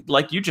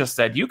 like you just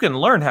said, you can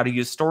learn how to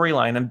use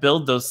Storyline and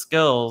build those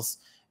skills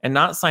and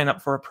not sign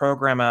up for a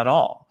program at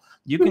all.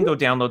 You can go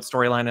download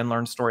Storyline and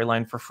learn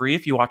Storyline for free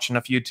if you watch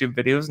enough YouTube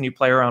videos and you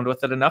play around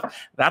with it enough.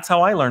 That's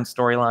how I learned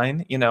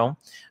Storyline,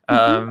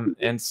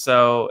 And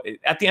so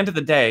at the end of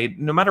the day,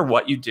 no matter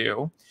what you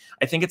do,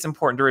 I think it's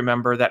important to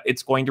remember that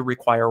it's going to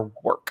require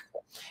work.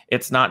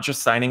 It's not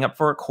just signing up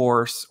for a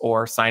course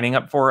or signing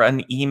up for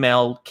an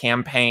email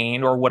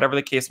campaign or whatever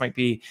the case might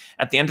be.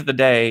 At the end of the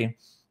day,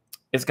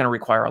 it's going to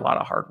require a lot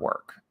of hard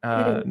work,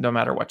 no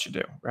matter what you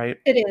do, right?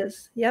 It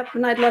is. Yep.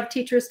 And I'd love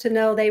teachers to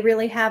know they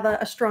really have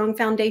a strong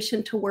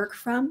foundation to work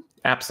from.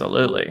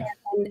 Absolutely.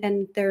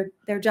 And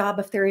their job,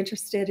 if they're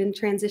interested in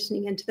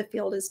transitioning into the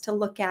field, is to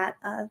look at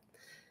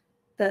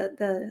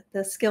the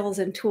skills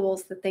and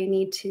tools that they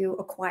need to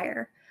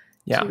acquire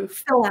to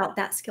fill out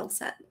that skill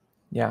set.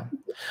 Yeah.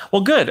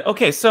 Well, good.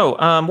 Okay, so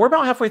we're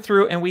about halfway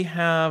through, and we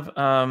have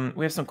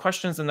some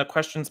questions in the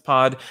questions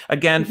pod.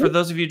 Again, for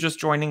those of you just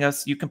joining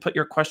us, you can put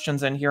your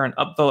questions in here and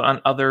upvote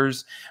on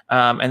others,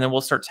 and then we'll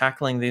start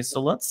tackling these.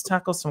 So let's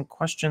tackle some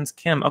questions,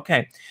 Kim.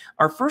 Okay,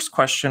 our first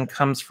question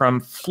comes from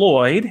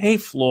Floyd. Hey,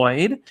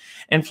 Floyd.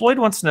 And Floyd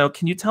wants to know,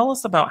 can you tell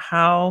us about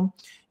how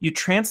you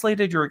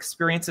translated your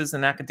experiences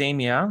in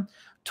academia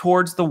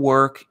towards the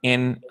work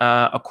in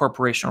a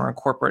corporation or a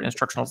corporate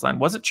instructional design?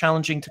 Was it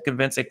challenging to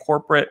convince a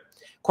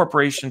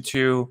corporation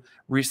to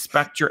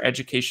respect your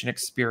education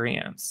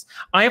experience?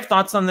 I have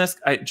thoughts on this.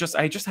 I just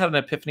had an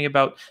epiphany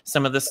about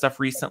some of this stuff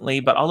recently,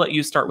 but I'll let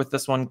you start with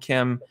this one,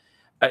 Kim.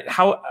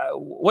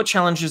 What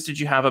challenges did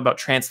you have about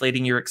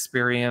translating your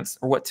experience,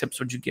 or what tips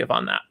would you give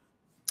on that?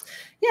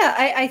 Yeah,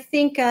 I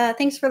think,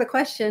 thanks for the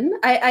question.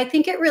 I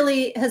think it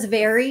really has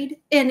varied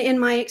in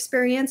my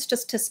experience,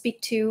 just to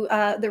speak to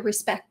the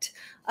respect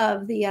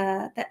of the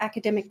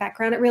academic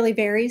background. It really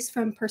varies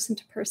from person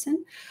to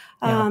person.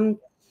 Yeah.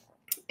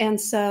 And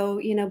so,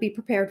 you know, be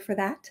prepared for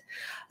that.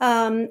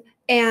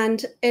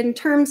 And in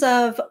terms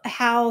of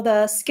how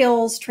the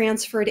skills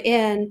transferred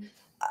in,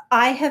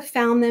 I have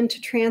found them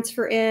to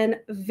transfer in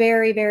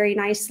very, very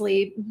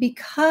nicely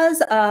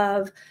because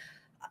of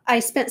I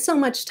spent so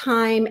much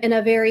time in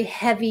a very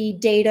heavy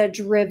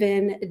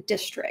data-driven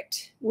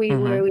district. We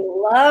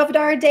loved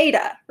our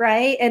data,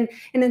 right? And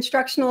in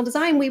instructional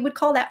design, we would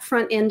call that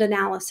front-end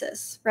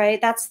analysis,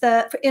 right? That's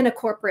in a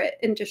corporate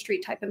industry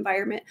type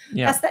environment.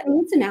 Yeah. That's that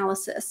needs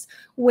analysis,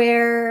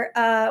 where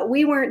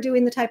we weren't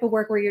doing the type of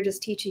work where you're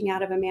just teaching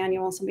out of a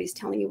manual and somebody's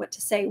telling you what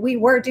to say. We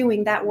were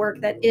doing that work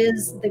that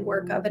is the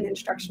work of an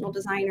instructional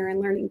designer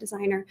and learning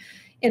designer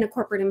in a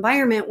corporate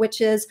environment,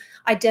 which is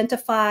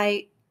identify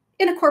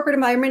in a corporate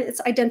environment, it's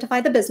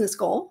identify the business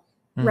goal,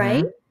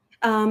 right?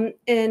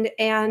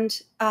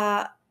 And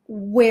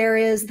where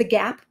is the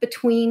gap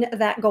between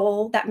that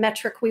goal, that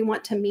metric we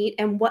want to meet,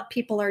 and what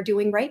people are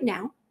doing right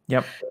now?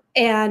 Yep.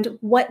 And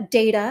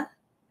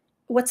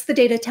what's the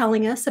data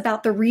telling us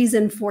about the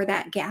reason for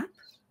that gap?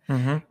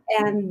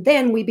 And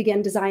then we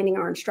begin designing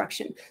our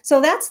instruction. So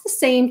that's the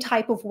same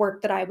type of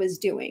work that I was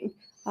doing.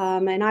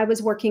 And I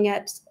was working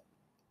at,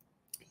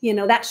 you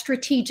know, that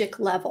strategic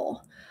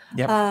level.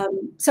 Yep.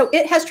 So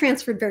it has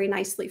transferred very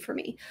nicely for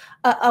me.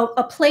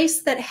 A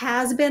place that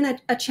has been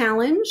a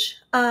challenge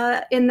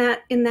in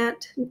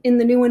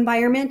the new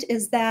environment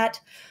is that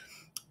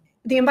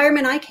the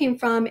environment I came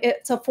from,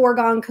 it's a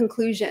foregone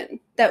conclusion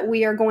that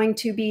we are going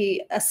to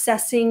be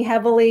assessing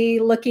heavily,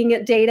 looking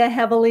at data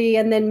heavily,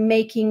 and then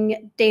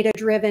making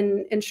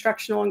data-driven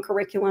instructional and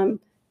curriculum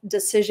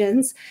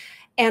decisions.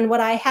 And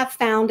what I have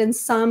found in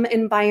some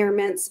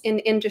environments in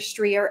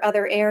industry or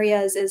other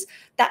areas is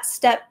that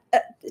step,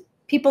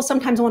 people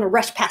sometimes want to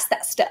rush past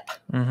that step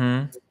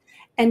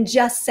and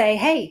just say,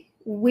 hey,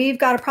 we've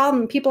got a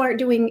problem. People aren't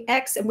doing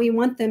X and we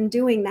want them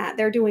doing that.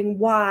 They're doing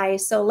Y.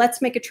 So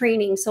let's make a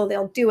training so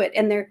they'll do it.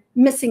 And they're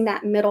missing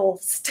that middle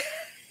step.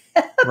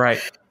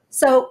 Right.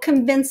 So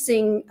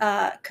convincing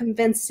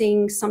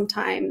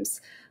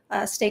sometimes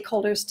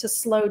stakeholders to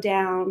slow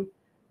down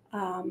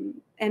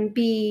and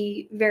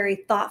be very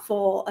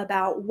thoughtful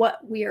about what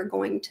we are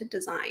going to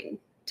design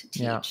to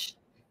teach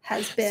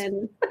has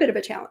been a bit of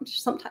a challenge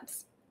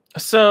sometimes.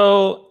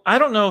 So I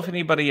don't know if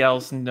anybody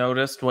else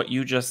noticed what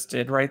you just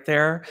did right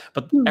there,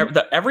 but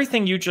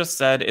everything you just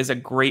said is a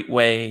great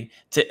way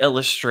to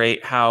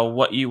illustrate how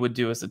what you would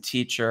do as a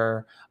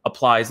teacher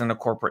applies in a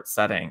corporate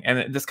setting.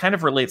 And this kind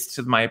of relates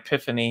to my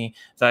epiphany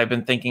that I've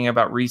been thinking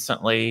about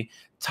recently.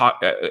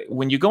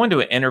 When you go into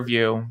an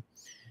interview,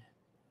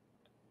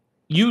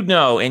 you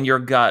know in your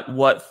gut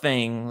what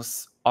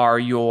things are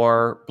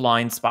your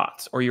blind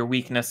spots or your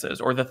weaknesses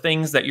or the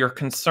things that you're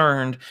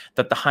concerned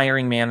that the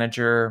hiring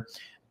manager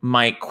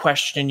might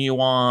question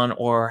you on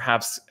or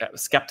have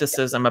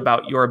skepticism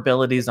about your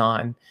abilities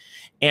on.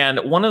 And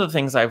one of the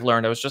things I've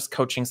learned, I was just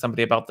coaching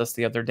somebody about this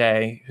the other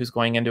day who's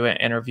going into an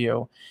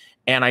interview.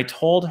 And I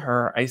told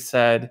her, I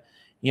said,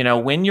 you know,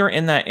 when you're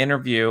in that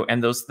interview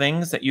and those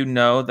things that you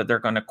know that they're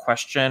going to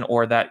question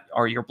or that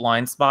are your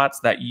blind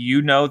spots, that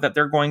you know that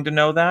they're going to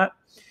know that,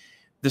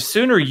 the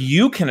sooner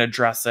you can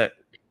address it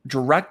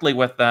directly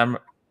with them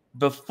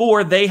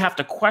before they have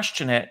to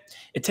question it,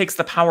 it takes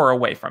the power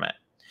away from it.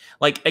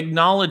 Like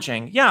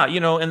acknowledging, yeah,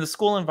 you know, in the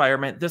school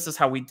environment, this is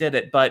how we did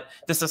it, but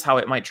this is how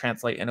it might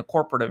translate in a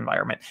corporate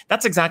environment.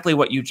 That's exactly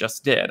what you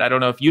just did. I don't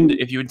know if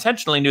you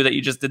intentionally knew that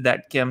you just did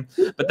that, Kim,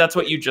 but that's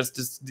what you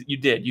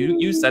did.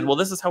 You said, well,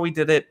 this is how we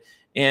did it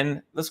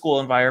in the school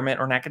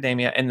environment or in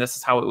academia, and this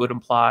is how it would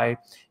apply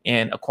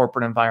in a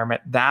corporate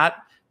environment. That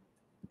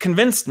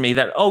convinced me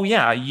that, oh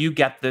yeah, you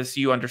get this,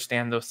 you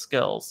understand those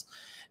skills.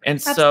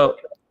 And so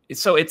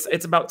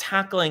it's about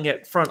tackling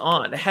it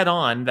head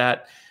on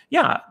that,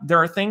 yeah, there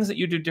are things that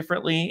you do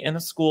differently in a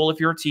school if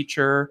you're a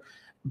teacher,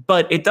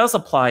 but it does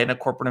apply in a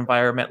corporate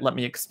environment. Let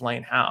me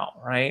explain how,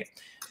 right?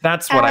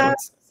 That's what I would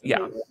say.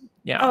 Yeah.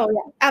 Yeah. Oh,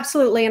 yeah,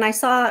 absolutely. And I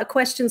saw a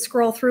question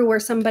scroll through where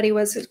somebody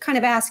was kind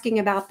of asking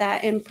about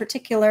that in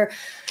particular.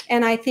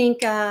 And I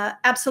think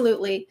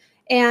absolutely.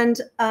 And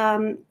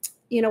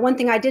one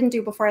thing I didn't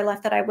do before I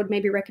left that I would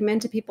maybe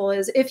recommend to people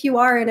is, if you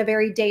are in a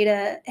very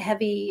data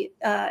heavy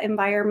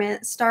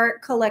environment,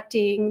 start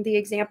collecting the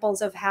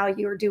examples of how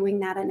you're doing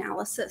that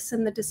analysis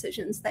and the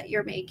decisions that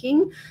you're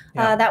making.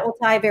 That will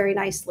tie very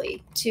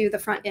nicely to the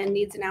front end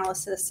needs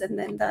analysis, and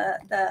then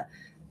the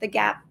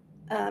gap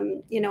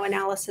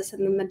analysis,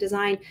 and then the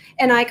design.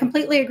 And I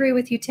completely agree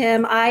with you,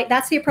 Tim.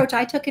 That's the approach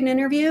I took in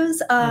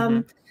interviews.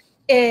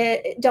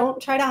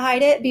 Don't try to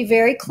hide it. Be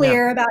very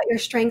clear about your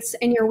strengths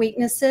and your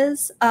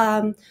weaknesses.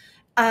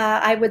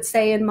 I would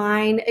say in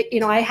mine,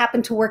 I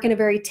happen to work in a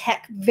very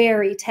tech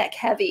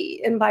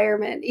heavy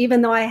environment.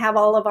 Even though I have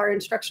all of our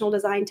instructional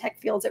design tech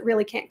fields, it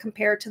really can't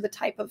compare to the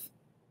type of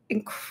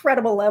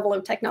incredible level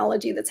of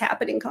technology that's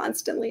happening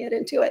constantly at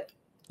Intuit.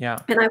 Yeah.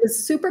 And I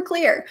was super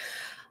clear.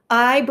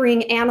 I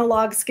bring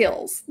analog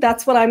skills.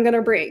 That's what I'm going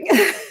to bring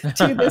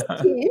to this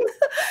team.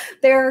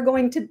 There are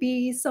going to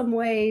be some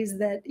ways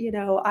that,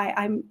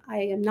 I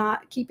am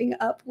not keeping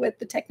up with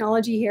the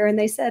technology here. And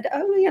they said,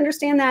 oh, we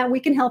understand that. We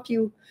can help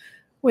you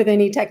with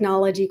any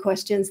technology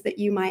questions that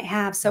you might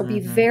have. So be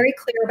very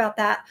clear about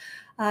that.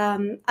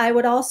 I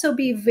would also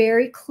be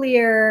very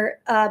clear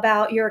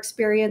about your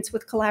experience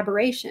with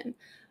collaboration.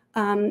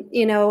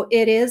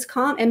 It is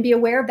and be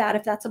aware of that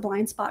if that's a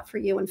blind spot for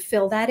you, and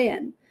fill that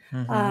in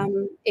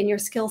your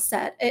skill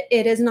set.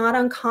 It is not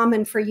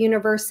uncommon for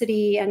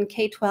university and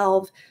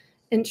K-12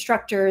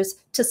 instructors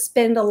to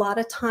spend a lot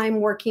of time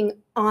working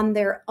on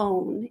their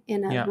own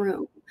in a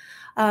room.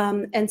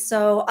 And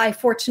so I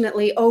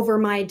fortunately, over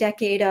my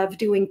decade of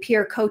doing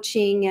peer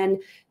coaching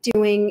and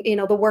doing,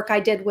 the work I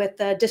did with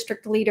the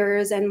district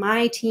leaders and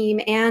my team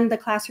and the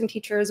classroom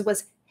teachers,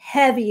 was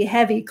heavy,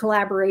 heavy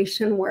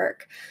collaboration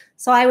work.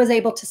 So I was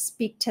able to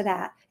speak to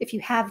that. If you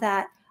have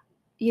that,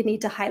 you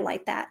need to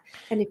highlight that.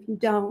 And if you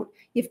don't,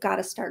 you've got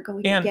to start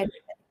going and getting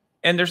it.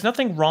 And there's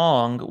nothing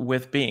wrong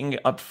with being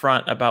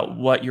upfront about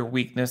what your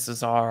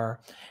weaknesses are.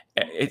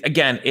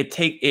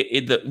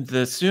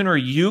 The sooner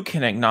you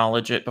can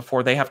acknowledge it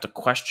before they have to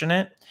question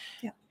it,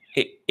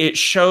 it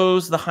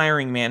shows the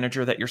hiring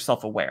manager that you're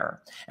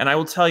self-aware. And I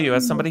will tell you,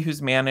 as somebody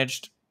who's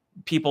managed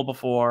people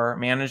before,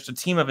 managed a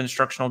team of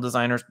instructional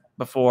designers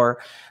before,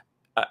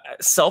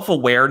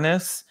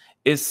 self-awareness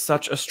is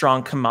such a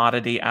strong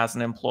commodity as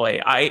an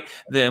employee.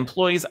 The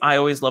employees I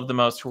always loved the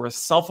most, who were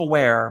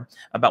self-aware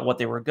about what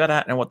they were good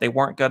at and what they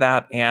weren't good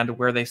at, and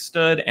where they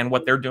stood and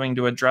what they're doing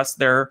to address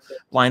their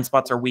blind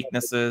spots or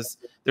weaknesses.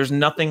 There's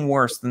nothing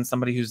worse than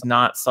somebody who's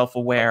not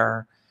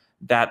self-aware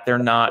that they're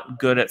not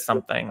good at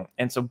something.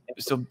 And so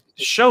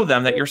show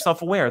them that you're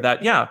self-aware,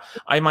 that,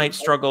 I might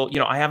struggle.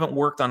 I haven't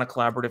worked on a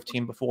collaborative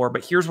team before,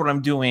 but here's what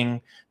I'm doing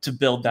to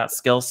build that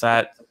skill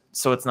set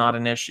so it's not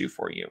an issue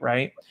for you,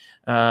 right?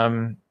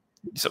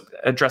 So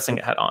addressing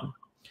it head on.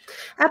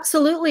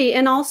 Absolutely.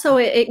 And also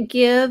it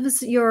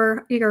gives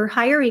your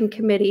hiring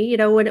committee,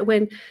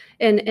 when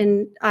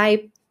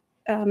I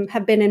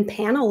have been in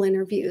panel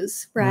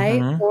interviews,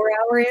 right?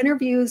 4-hour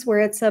interviews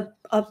where it's a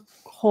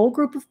whole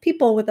group of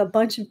people with a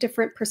bunch of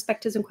different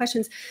perspectives and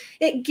questions.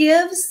 It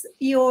gives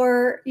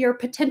your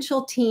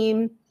potential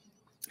team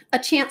a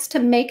chance to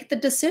make the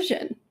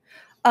decision.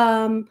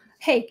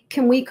 Hey,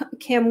 can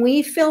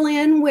we fill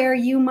in where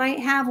you might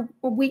have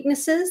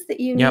weaknesses that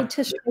you need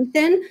to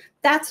strengthen?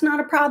 That's not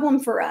a problem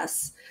for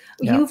us.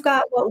 You've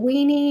got what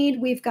we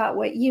need. We've got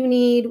what you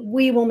need.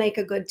 We will make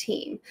a good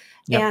team.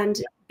 And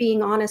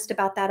being honest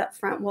about that up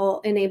front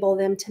will enable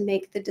them to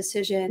make the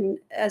decision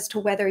as to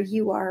whether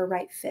you are a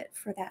right fit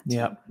for that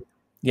team.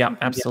 Yeah,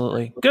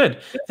 absolutely.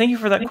 Good. Thank you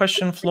for that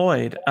question,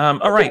 Floyd.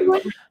 All right.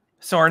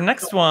 So our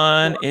next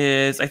one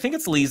is, I think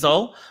it's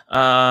Liesel.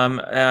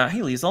 Hey,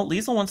 Liesel.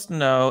 Liesel wants to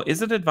know,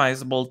 is it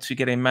advisable to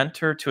get a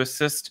mentor to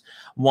assist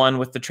one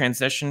with the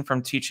transition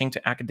from teaching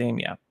to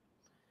academia?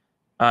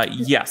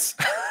 Yes.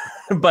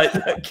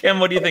 But Kim,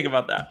 what do you think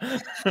about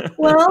that?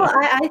 Well,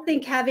 I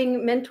think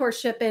having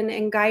mentorship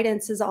and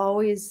guidance is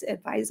always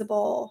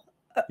advisable.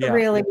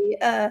 Really.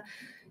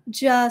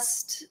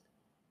 That's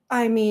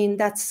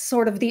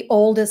sort of the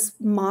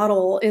oldest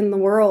model in the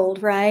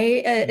world,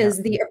 right?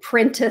 Is the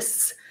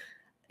apprentice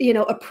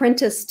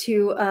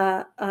to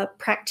a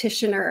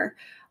practitioner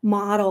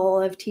model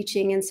of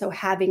teaching. And so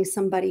having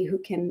somebody who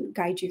can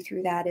guide you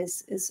through that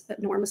is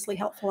enormously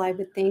helpful, I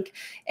would think.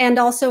 And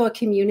also a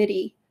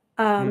community.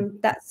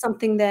 That's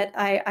something that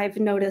I've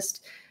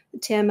noticed,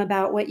 Tim,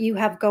 about what you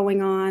have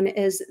going on,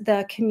 is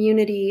the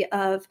community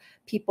of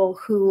people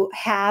who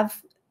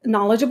have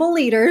knowledgeable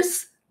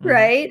leaders,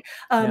 right?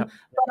 But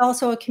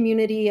also a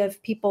community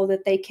of people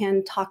that they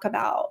can talk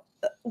about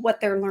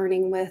what they're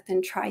learning with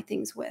and try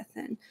things with,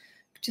 and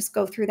just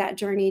go through that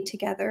journey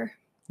together.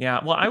 Yeah,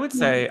 well, I would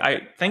say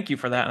I thank you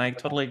for that, and I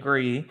totally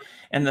agree.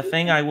 And the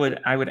thing I would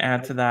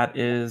add to that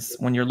is,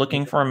 when you're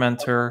looking for a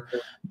mentor,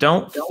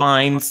 don't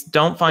find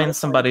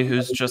somebody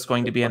who's just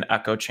going to be an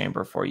echo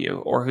chamber for you,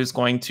 or who's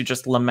going to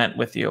just lament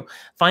with you.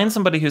 Find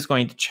somebody who's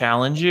going to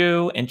challenge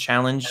you and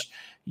challenge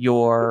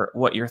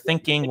what you're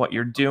thinking, what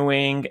you're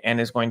doing, and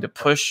is going to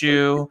push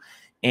you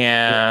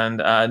and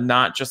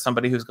not just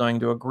somebody who's going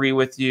to agree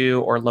with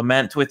you or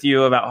lament with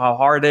you about how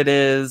hard it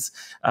is.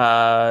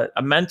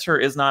 A mentor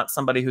is not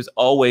somebody who's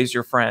always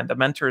your friend. A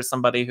mentor is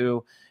somebody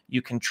who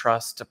you can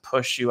trust to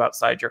push you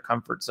outside your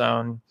comfort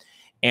zone.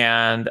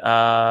 And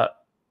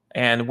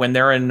when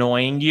they're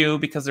annoying you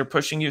because they're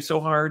pushing you so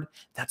hard,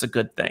 that's a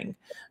good thing.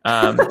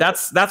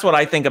 That's what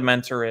I think a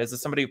mentor is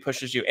somebody who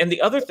pushes you. And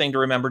the other thing to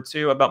remember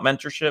too about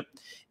mentorship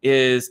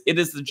is it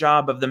is the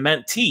job of the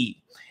mentee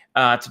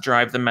to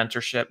drive the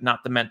mentorship,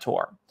 not the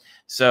mentor.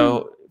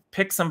 So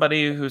pick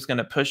somebody who's going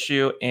to push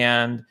you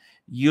and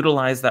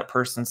utilize that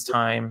person's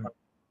time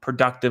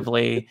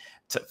productively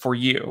for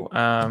you.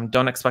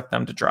 Don't expect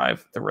them to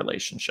drive the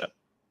relationship.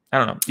 I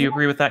don't know. Do you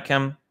agree with that,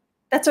 Kim?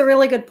 That's a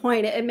really good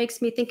point. It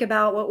makes me think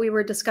about what we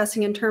were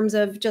discussing in terms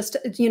of just,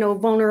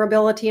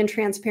 vulnerability and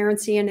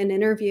transparency in an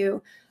interview.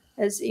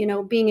 As,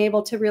 being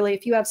able to really,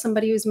 if you have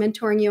somebody who's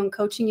mentoring you and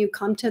coaching you,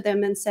 come to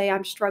them and say,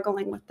 I'm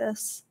struggling with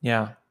this.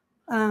 Yeah.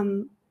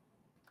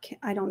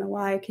 I don't know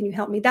why. Can you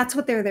help me? That's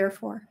what they're there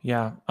for.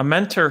 Yeah. A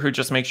mentor who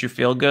just makes you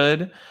feel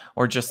good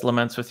or just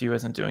laments with you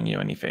isn't doing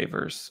you any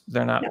favors.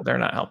 They're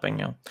not helping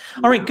you.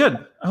 All right,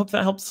 good. I hope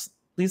that helps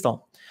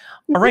Liesl.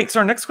 All right, so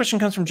our next question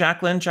comes from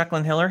Jacqueline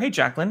Hiller. Hey,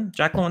 Jacqueline.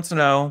 Jacqueline wants to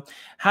know,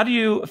 how do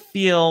you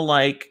feel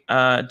like,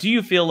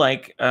 the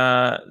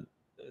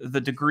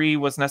degree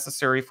was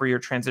necessary for your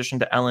transition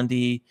to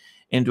L&D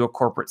into a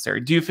corporate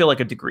setting? Do you feel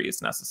like a degree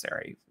is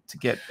necessary to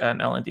get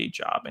an L&D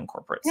job in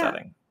corporate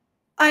setting?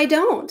 I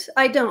don't.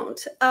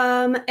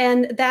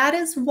 And that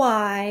is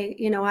why,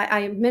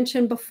 I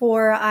mentioned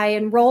before, I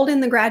enrolled in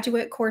the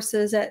graduate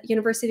courses at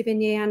University of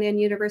Indiana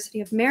and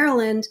University of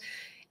Maryland.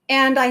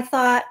 And I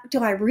thought,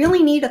 do I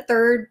really need a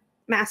third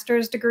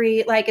master's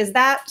degree? Like, is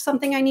that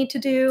something I need to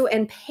do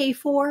and pay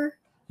for,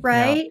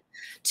 right?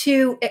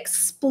 To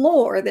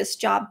explore this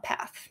job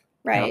path,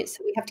 right?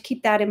 So we have to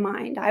keep that in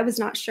mind. I was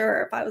not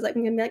sure if I was like,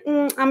 I'm going to be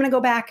like, I'm going to go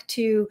back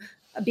to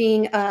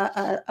being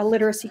a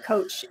literacy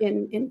coach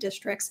in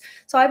districts.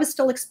 So I was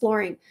still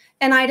exploring.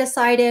 And I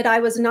decided I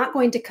was not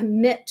going to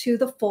commit to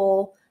the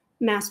full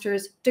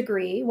master's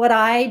degree. What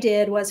I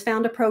did was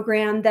found a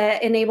program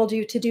that enabled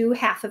you to do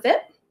half of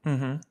it.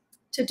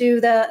 To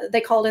do they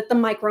called it the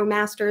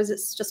MicroMasters.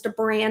 It's just a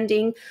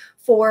branding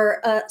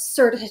for a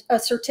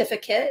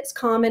certificate. It's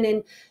common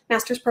in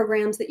master's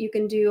programs that you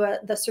can do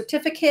the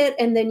certificate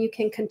and then you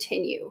can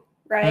continue,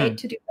 right?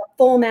 To do a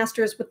full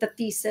master's with the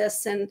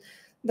thesis and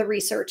the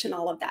research and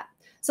all of that.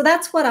 So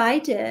that's what I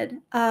did.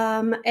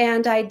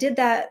 And I did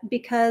that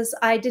because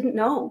I didn't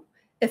know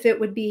if it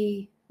would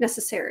be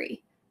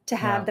necessary to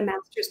have the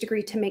master's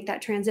degree to make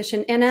that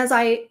transition. And as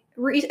I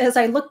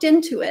looked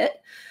into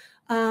it,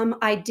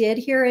 I did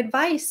hear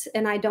advice,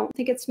 and I don't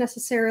think it's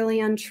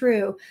necessarily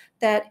untrue,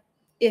 that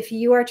if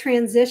you are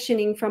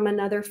transitioning from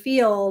another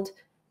field,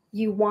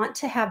 you want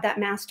to have that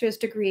master's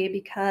degree,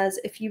 because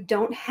if you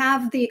don't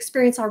have the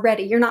experience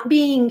already, you're not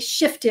being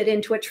shifted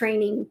into a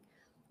training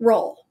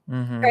role,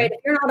 right? If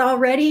you're not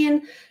already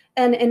in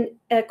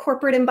a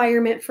corporate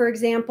environment, for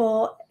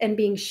example, and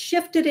being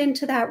shifted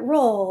into that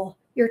role,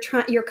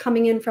 you're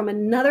coming in from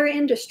another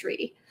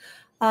industry.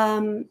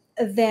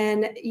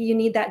 Then you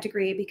need that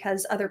degree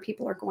because other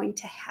people are going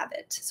to have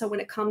it. So when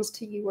it comes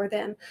to you or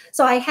them.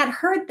 So I had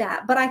heard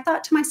that, but I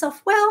thought to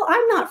myself, well,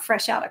 I'm not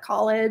fresh out of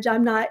college.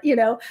 I'm not,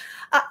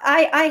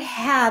 I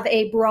have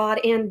a broad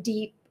and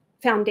deep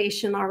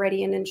foundation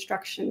already in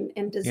instruction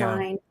and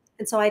design.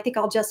 And so I think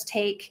I'll just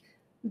take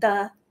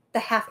the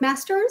half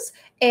masters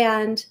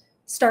and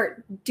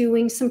start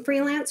doing some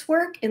freelance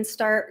work and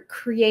start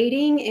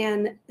creating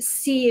and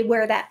see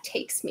where that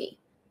takes me.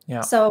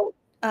 So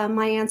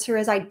my answer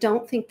is I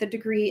don't think the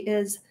degree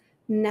is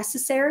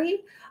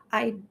necessary.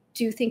 I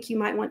do think you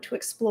might want to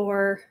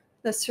explore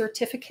the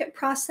certificate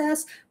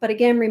process. But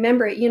again,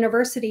 remember, at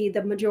university,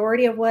 the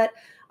majority of what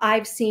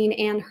I've seen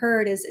and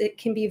heard is it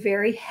can be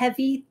very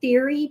heavy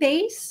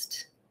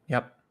theory-based.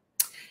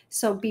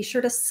 So be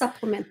sure to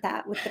supplement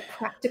that with the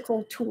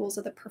practical tools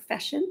of the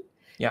profession.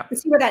 And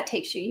see where that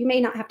takes you. You may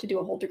not have to do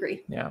a whole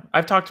degree.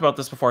 I've talked about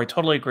this before. I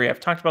totally agree.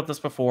 I've talked about this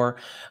before.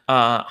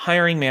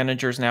 Hiring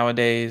managers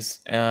nowadays,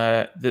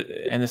 and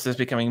this is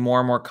becoming more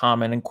and more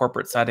common in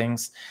corporate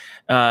settings,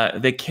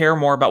 they care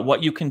more about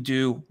what you can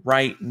do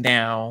right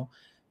now,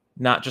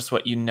 not just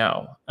what you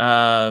know.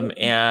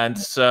 And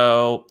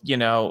so,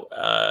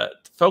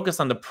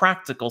 focus on the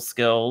practical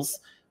skills.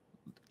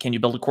 Can you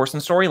build a course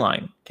and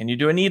storyline? Can you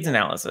do a needs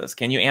analysis?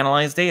 Can you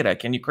analyze data?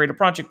 Can you create a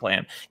project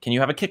plan? Can you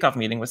have a kickoff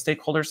meeting with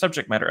stakeholder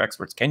subject matter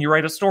experts? Can you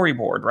write a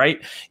storyboard,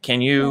 right?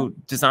 Can you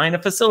design a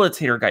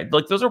facilitator guide?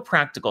 Like, those are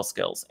practical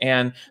skills.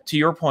 And to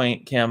your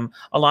point, Kim,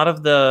 a lot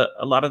of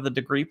the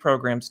degree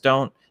programs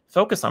don't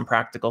focus on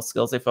practical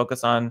skills. They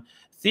focus on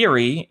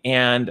theory.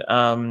 And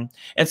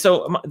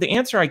so the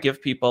answer I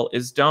give people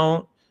is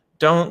don't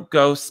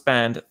go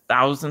spend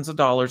thousands of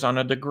dollars on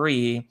a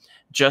degree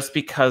just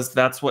because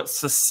that's what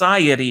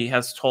society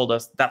has told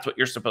us that's what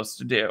you're supposed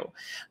to do.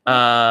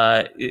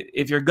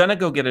 If you're going to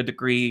go get a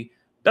degree,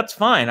 that's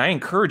fine. I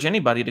encourage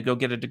anybody to go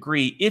get a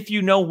degree if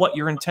you know what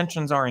your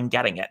intentions are in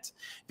getting it.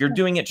 If you're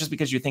doing it just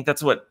because you think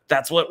that's what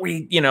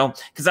we, because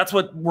that's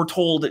what we're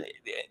told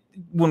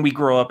when we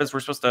grow up, is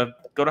we're supposed to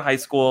go to high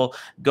school,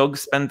 go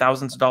spend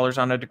thousands of dollars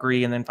on a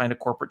degree, and then find a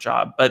corporate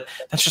job. But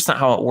that's just not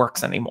how it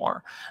works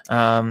anymore.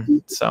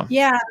 So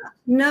yeah,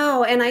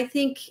 no, and I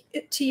think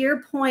to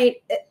your point,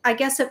 I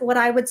guess what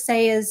I would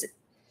say is,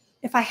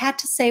 if I had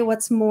to say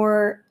what's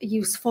more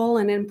useful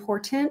and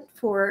important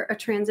for a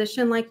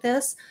transition like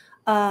this,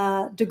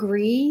 a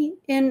degree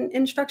in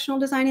instructional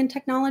design and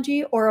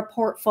technology, or a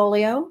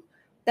portfolio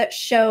that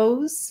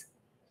shows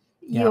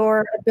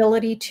your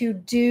ability to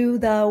do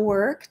the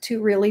work,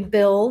 to really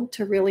build,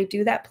 to really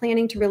do that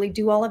planning, to really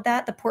do all of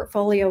that, the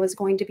portfolio is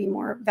going to be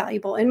more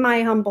valuable, in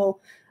my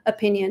humble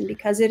opinion,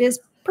 because it is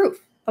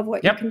proof of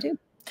what you can do.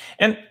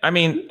 And I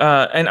mean,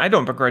 and I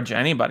don't begrudge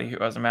anybody who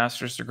has a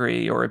master's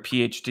degree or a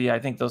PhD. I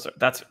think those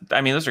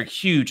are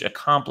huge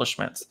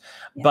accomplishments.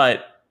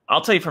 But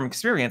I'll tell you from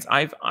experience,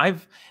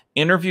 I've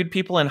interviewed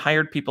people and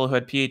hired people who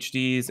had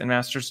PhDs and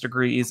master's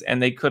degrees,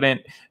 and they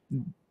couldn't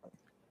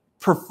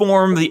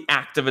perform the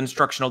act of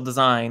instructional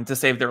design to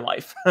save their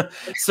life.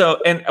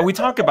 So, and we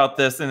talk about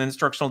this in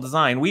instructional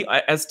design. We,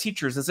 as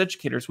teachers, as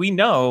educators, we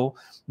know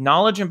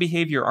knowledge and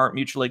behavior aren't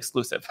mutually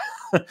exclusive.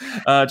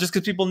 Just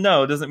because people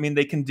know doesn't mean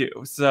they can do.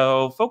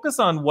 So focus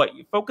on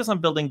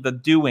building the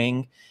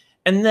doing,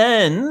 and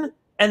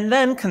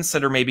then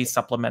consider maybe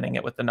supplementing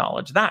it with the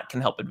knowledge. That can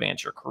help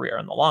advance your career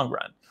in the long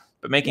run.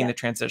 But making the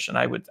transition,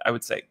 I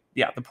would say,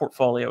 the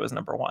portfolio is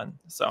number one.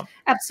 So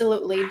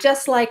absolutely.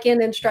 Just like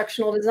in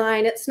instructional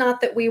design, it's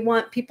not that we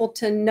want people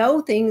to know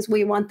things,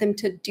 we want them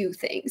to do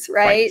things,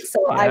 right?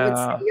 So I would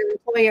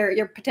say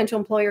your potential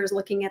employer is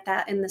looking at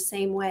that in the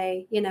same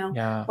way. What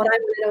I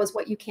want to know is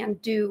what you can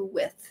do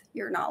with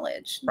your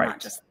knowledge, not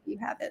just that you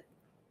have it.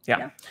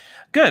 Yeah.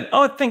 Good.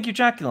 Oh, thank you,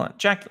 Jacqueline.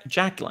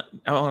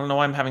 Jacqueline. I don't know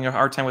why I'm having a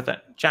hard time with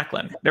that.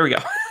 Jacqueline. There we go.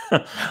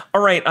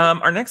 All right.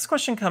 Our next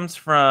question comes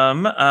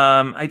from,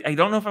 I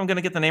don't know if I'm going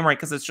to get the name right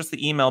because it's just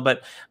the email,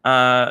 but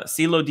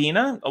Silo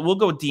Dina. We'll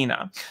go with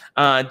Dina.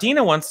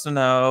 Dina wants to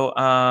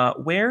know,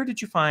 where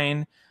did you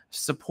find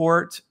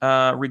support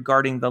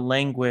regarding the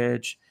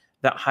language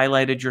that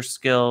highlighted your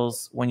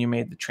skills when you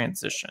made the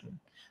transition?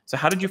 So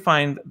how did you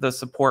find the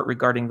support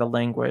regarding the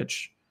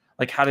language?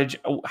 Like, how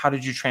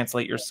did you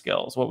translate your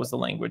skills? What was the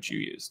language you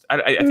used?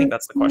 I think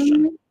that's the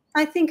question.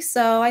 I think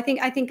so. I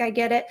think I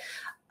get it.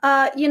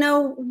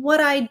 What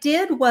I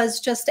did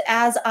was, just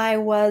as I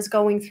was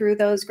going through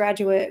those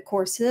graduate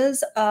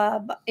courses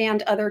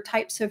and other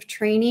types of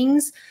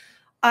trainings,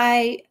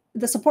 the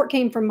support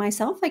came from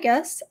myself, I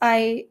guess.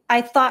 I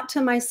thought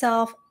to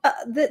myself,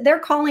 they're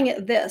calling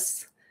it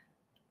this,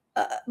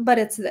 but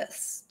it's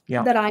this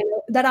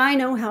that I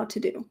know how to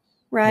do,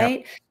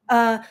 right?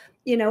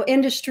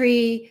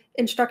 Industry,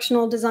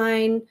 instructional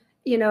design,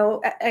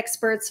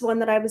 experts. One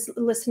that I was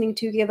listening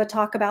to give a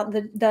talk about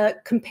the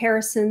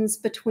comparisons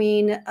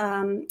between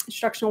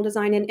instructional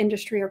design in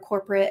industry or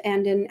corporate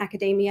and in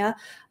academia.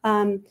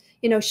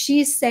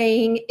 She's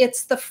saying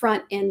it's the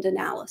front end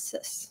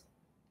analysis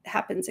that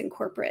happens in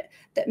corporate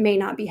that may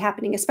not be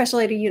happening,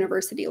 especially at a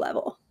university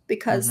level,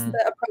 because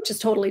the approach is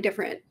totally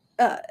different.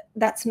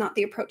 That's not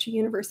the approach a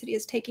university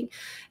is taking.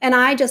 And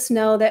I just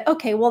know that,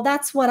 okay, well,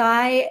 that's what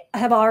I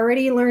have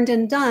already learned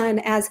and done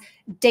as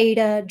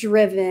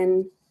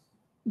data-driven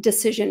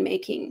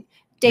decision-making.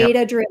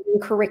 Data-driven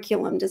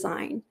curriculum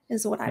design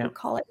is what I would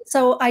call it.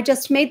 So I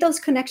just made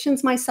those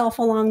connections myself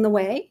along the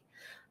way.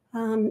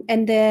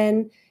 And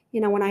then,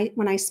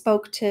 when I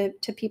spoke to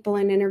people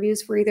in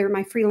interviews for either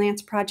my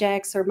freelance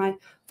projects or my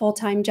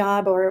full-time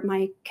job or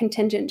my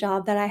contingent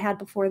job that I had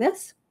before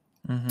this,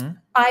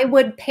 I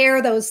would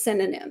pair those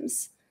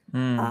synonyms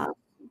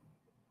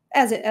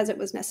as it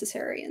was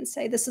necessary and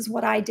say, this is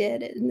what I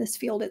did in this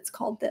field. It's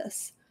called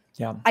this.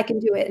 Yeah, I can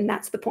do it, and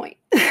that's the point.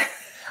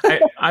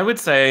 I would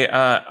say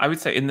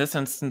in this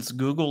instance,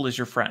 Google is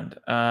your friend.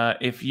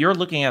 If you're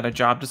looking at a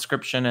job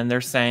description and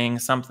they're saying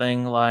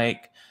something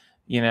like,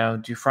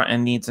 do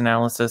front-end needs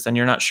analysis, and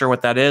you're not sure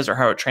what that is or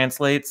how it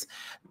translates,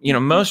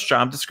 most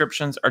job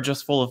descriptions are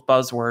just full of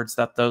buzzwords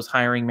that those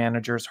hiring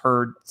managers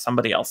heard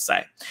somebody else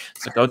say.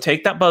 So go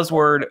take that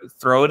buzzword,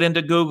 throw it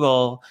into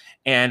Google,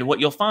 and what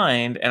you'll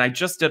find, and I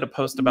just did a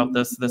post about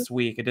this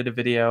week. I did a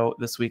video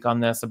this week on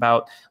this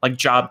about like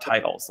job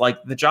titles,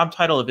 like the job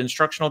title of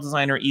instructional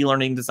designer,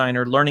 e-learning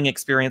designer, learning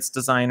experience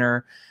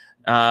designer,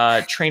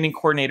 training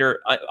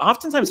coordinator.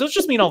 Oftentimes those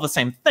just mean all the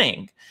same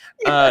thing.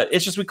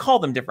 It's just we call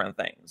them different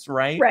things,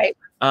 right? Right.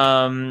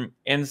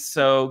 And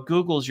so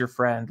Google's your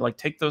friend. Like,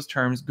 take those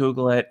terms,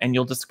 Google it, and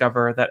you'll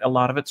discover that a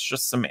lot of it's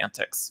just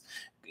semantics.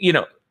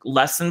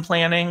 Lesson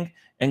planning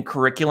and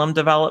curriculum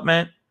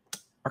development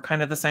are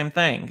kind of the same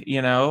thing.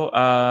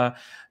 A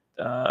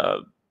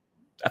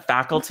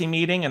faculty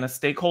meeting and a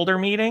stakeholder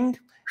meeting,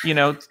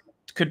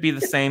 could be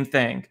the same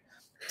thing.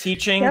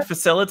 Teaching,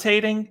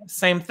 facilitating,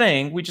 same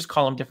thing. We just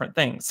call them different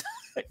things,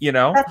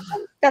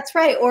 That's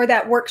right. Or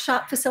that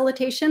workshop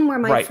facilitation where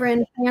my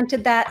friend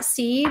planted that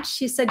seed.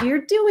 She said,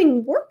 you're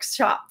doing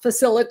workshop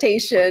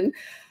facilitation.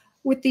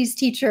 with these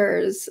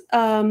teachers,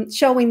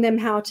 showing them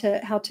how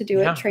to do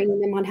it, training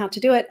them on how to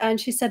do it. And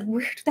she said,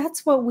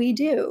 that's what we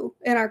do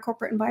in our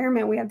corporate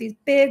environment. We have these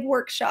big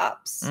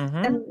workshops and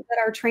that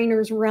our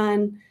trainers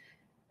run.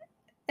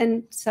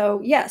 And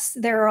so, yes,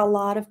 there are a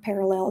lot of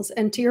parallels.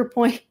 And to your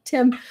point,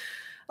 Tim,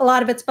 a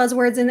lot of it's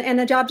buzzwords, and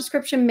a job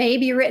description may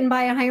be written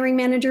by a hiring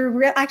manager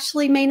who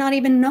actually may not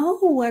even know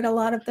what a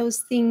lot of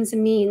those things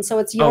mean. So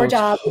it's your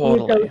job to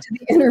go to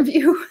the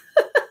interview.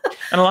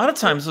 And a lot of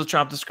times those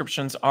job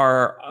descriptions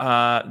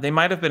are, they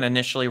might have been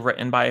initially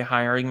written by a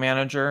hiring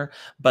manager,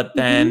 but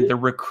then the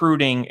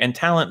recruiting and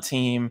talent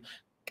team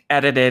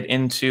edited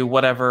into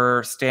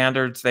whatever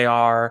standards they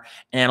are.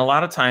 And a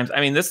lot of times, I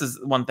mean, this is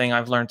one thing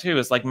I've learned too,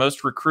 is like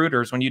most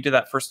recruiters, when you do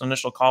that first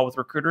initial call with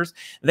recruiters,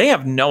 they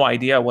have no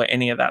idea what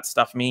any of that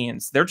stuff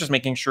means. They're just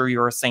making sure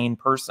you're a sane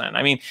person.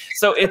 I mean,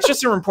 so it's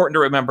just important to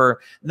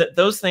remember that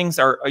those things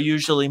are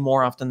usually,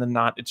 more often than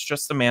not, it's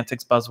just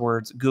semantics,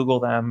 buzzwords. Google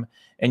them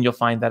and you'll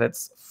find that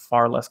it's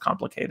far less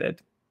complicated.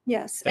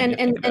 Yes.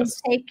 And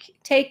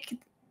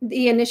take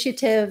the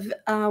initiative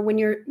when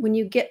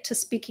you get to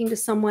speaking to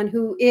someone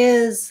who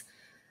is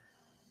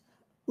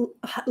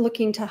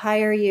looking to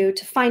hire you,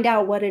 to find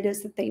out what it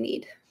is that they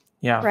need.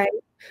 Yeah. Right.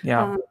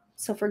 Yeah.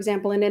 So for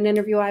example, in an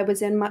interview I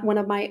was in,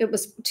 it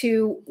was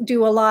to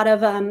do a lot of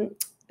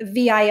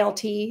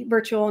VILT,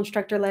 virtual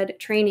instructor led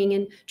training,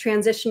 and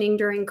transitioning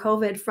during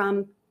COVID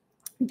from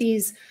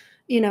these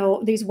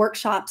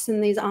workshops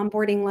and these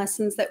onboarding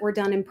lessons that were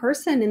done in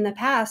person in the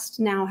past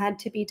now had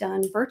to be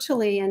done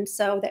virtually. And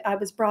so that I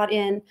was brought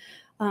in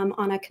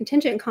on a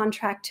contingent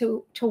contract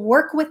to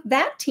work with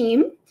that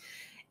team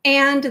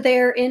and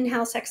their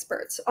in-house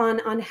experts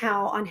on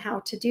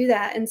how to do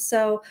that. And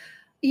so,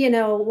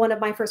 one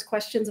of my first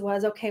questions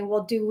was, okay,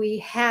 well, do we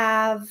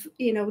have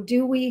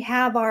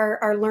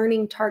our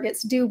learning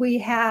targets? Do we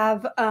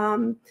have,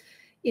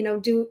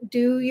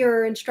 do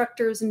your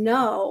instructors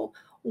know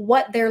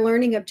what their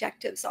learning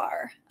objectives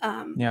are?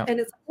 And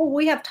it's,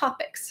 we have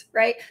topics,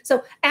 right?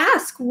 So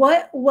ask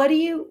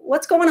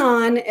what's going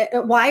on?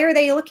 Why are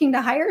they looking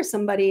to hire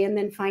somebody? And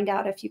then find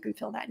out if you can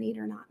fill that need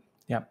or not.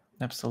 Yep,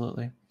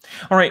 absolutely.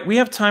 All right, we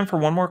have time for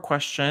one more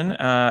question.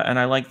 And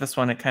I like this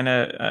one. It kind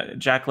of,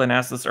 Jacqueline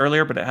asked this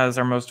earlier, but it has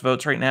our most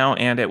votes right now.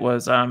 And it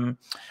was, I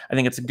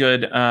think it's a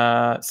good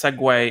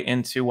segue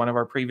into one of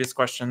our previous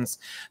questions.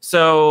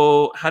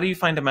 So how do you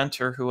find a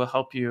mentor who will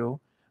help you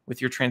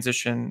with your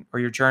transition or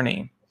your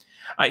journey?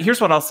 Here's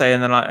what I'll say,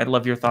 and then I'd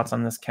love your thoughts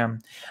on this, Kim.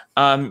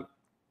 How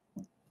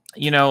do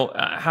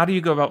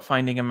you go about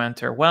finding a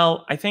mentor?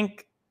 Well, I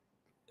think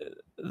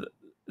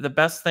the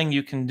best thing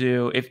you can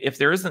do, if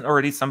there isn't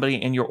already somebody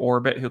in your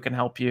orbit who can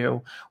help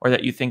you or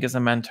that you think is a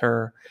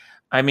mentor,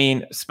 I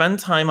mean, spend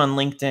time on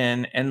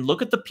LinkedIn and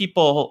look at the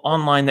people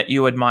online that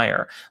you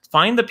admire.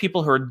 Find the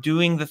people who are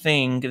doing the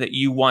thing that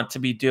you want to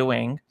be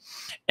doing,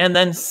 and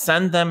then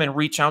send them and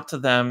reach out to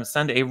them,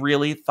 send a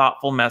really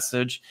thoughtful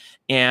message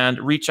and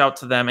reach out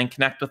to them and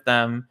connect with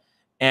them.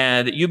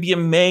 And you'd be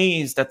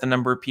amazed at the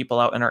number of people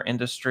out in our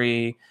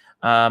industry.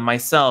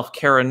 Myself,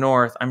 Kara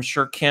North, I'm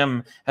sure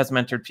Kim has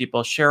mentored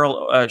people.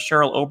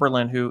 Cheryl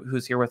Oberlin,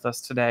 who's here with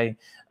us today.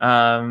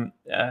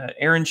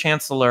 Aaron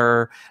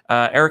Chancellor,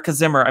 Erica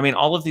Zimmer. I mean,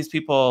 all of these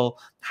people,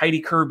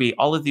 Heidi Kirby,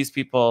 all of these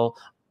people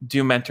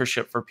do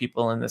mentorship for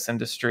people in this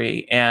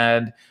industry.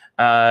 And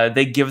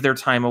they give their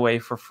time away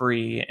for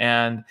free.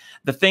 And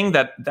the thing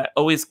that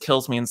always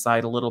kills me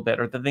inside a little bit,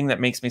 or the thing that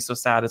makes me so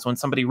sad, is when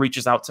somebody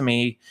reaches out to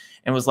me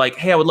and was like,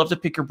 hey, I would love to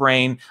pick your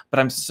brain, but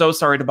I'm so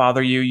sorry to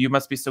bother you. You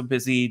must be so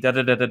busy, da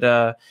da da da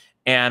da.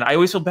 And I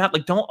always feel bad.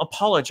 Like, don't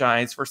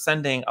apologize for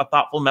sending a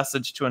thoughtful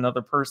message to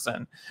another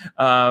person.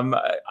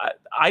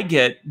 I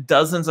get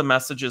dozens of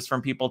messages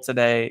from people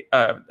today,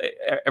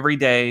 every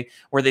day,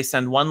 where they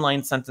send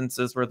one-line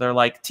sentences where they're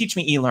like, teach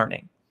me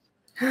e-learning.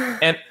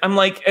 And I'm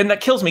like, and that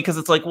kills me, because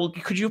it's like, well,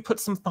 could you put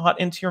some thought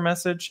into your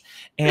message?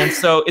 And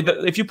so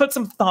if you put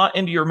some thought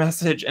into your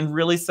message and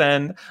really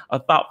send a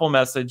thoughtful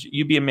message,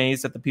 you'd be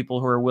amazed at the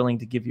people who are willing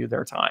to give you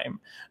their time.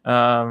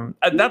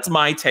 That's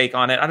my take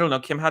on it. I don't know,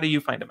 Kim, how do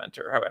you find a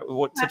mentor?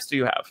 What tips do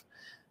you have?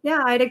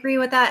 Yeah, I'd agree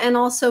with that. And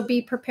also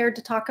be prepared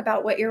to talk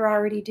about what you're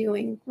already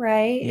doing,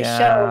 right? Yeah.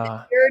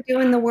 Show you're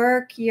doing the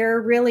work,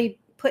 you're really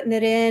putting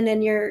it in,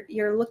 and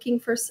you're looking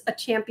for a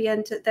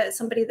champion,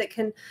 somebody that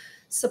can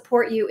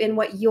support you in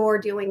what you're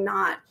doing,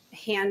 not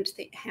hand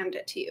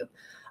it to you.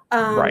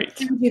 Right.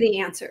 Give you the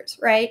answers,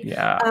 right?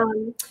 Yeah.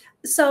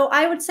 So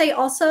I would say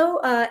also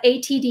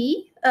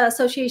ATD,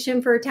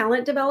 Association for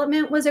Talent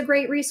Development, was a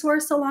great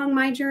resource along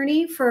my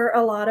journey for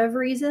a lot of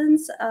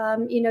reasons.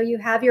 You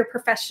have your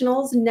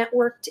professionals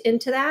networked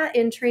into that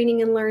in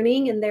training and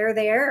learning, and they're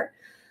there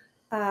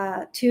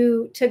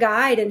to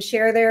guide and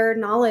share their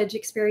knowledge,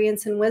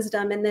 experience, and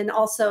wisdom. And then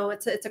also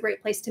it's a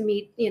great place to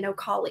meet,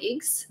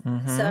 colleagues.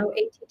 So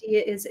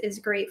ATD is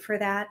great for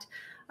that.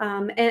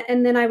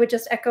 And then I would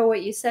just echo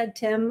what you said,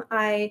 Tim.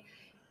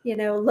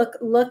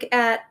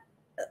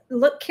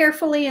 Look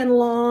carefully and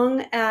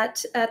long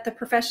at the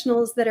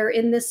professionals that are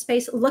in this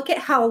space. Look at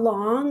how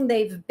long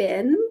they've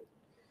been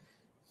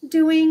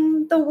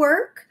doing the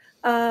work.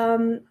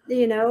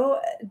 You know,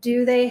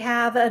 do they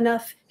have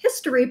enough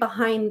history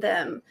behind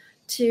them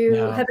to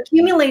Yeah. have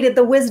accumulated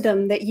the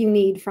wisdom that you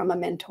need from a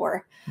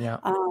mentor? Yeah.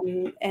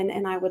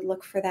 And I would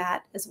look for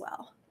that as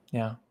well.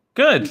 Yeah.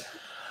 Good.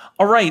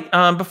 All right.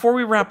 Before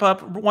we wrap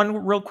up,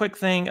 one real quick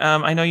thing.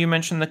 I know you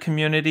mentioned the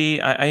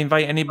community. I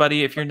invite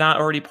anybody, if you're not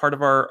already part of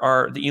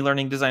the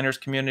e-learning designers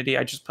community,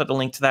 I just put a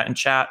link to that in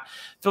chat.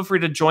 Feel free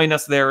to join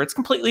us there. It's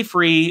completely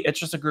free. It's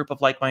just a group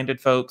of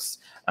like-minded folks.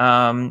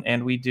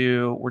 And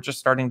we're just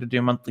starting to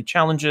do monthly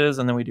challenges,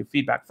 and then we do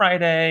Feedback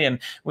Friday, and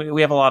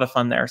we have a lot of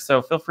fun there.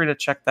 So feel free to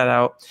check that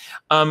out.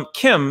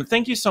 Kim,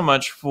 thank you so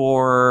much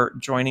for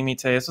joining me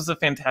today. This was a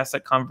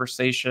fantastic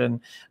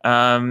conversation.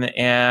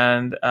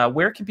 And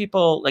where can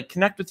people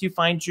connect with you,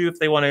 find you if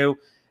they want to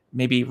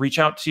maybe reach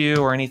out to you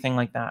or anything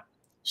like that?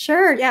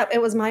 Sure. Yeah,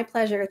 it was my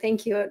pleasure.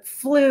 Thank you. It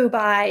flew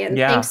by, and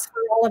Yeah. thanks for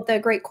all of the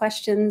great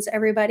questions,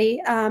 everybody.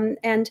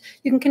 And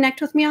you can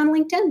connect with me on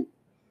LinkedIn.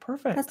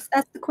 Perfect.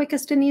 That's the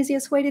quickest and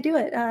easiest way to do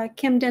it.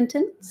 Kim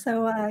Denton.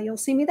 So you'll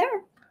see me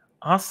there.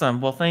 Awesome.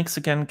 Well, thanks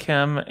again,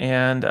 Kim,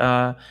 and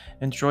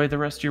enjoy the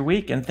rest of your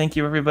week. And thank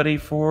you, everybody,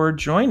 for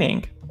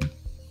joining.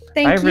 Thank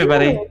Bye, you.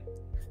 everybody.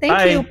 Thank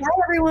Bye. you. Bye,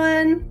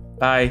 everyone.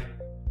 Bye.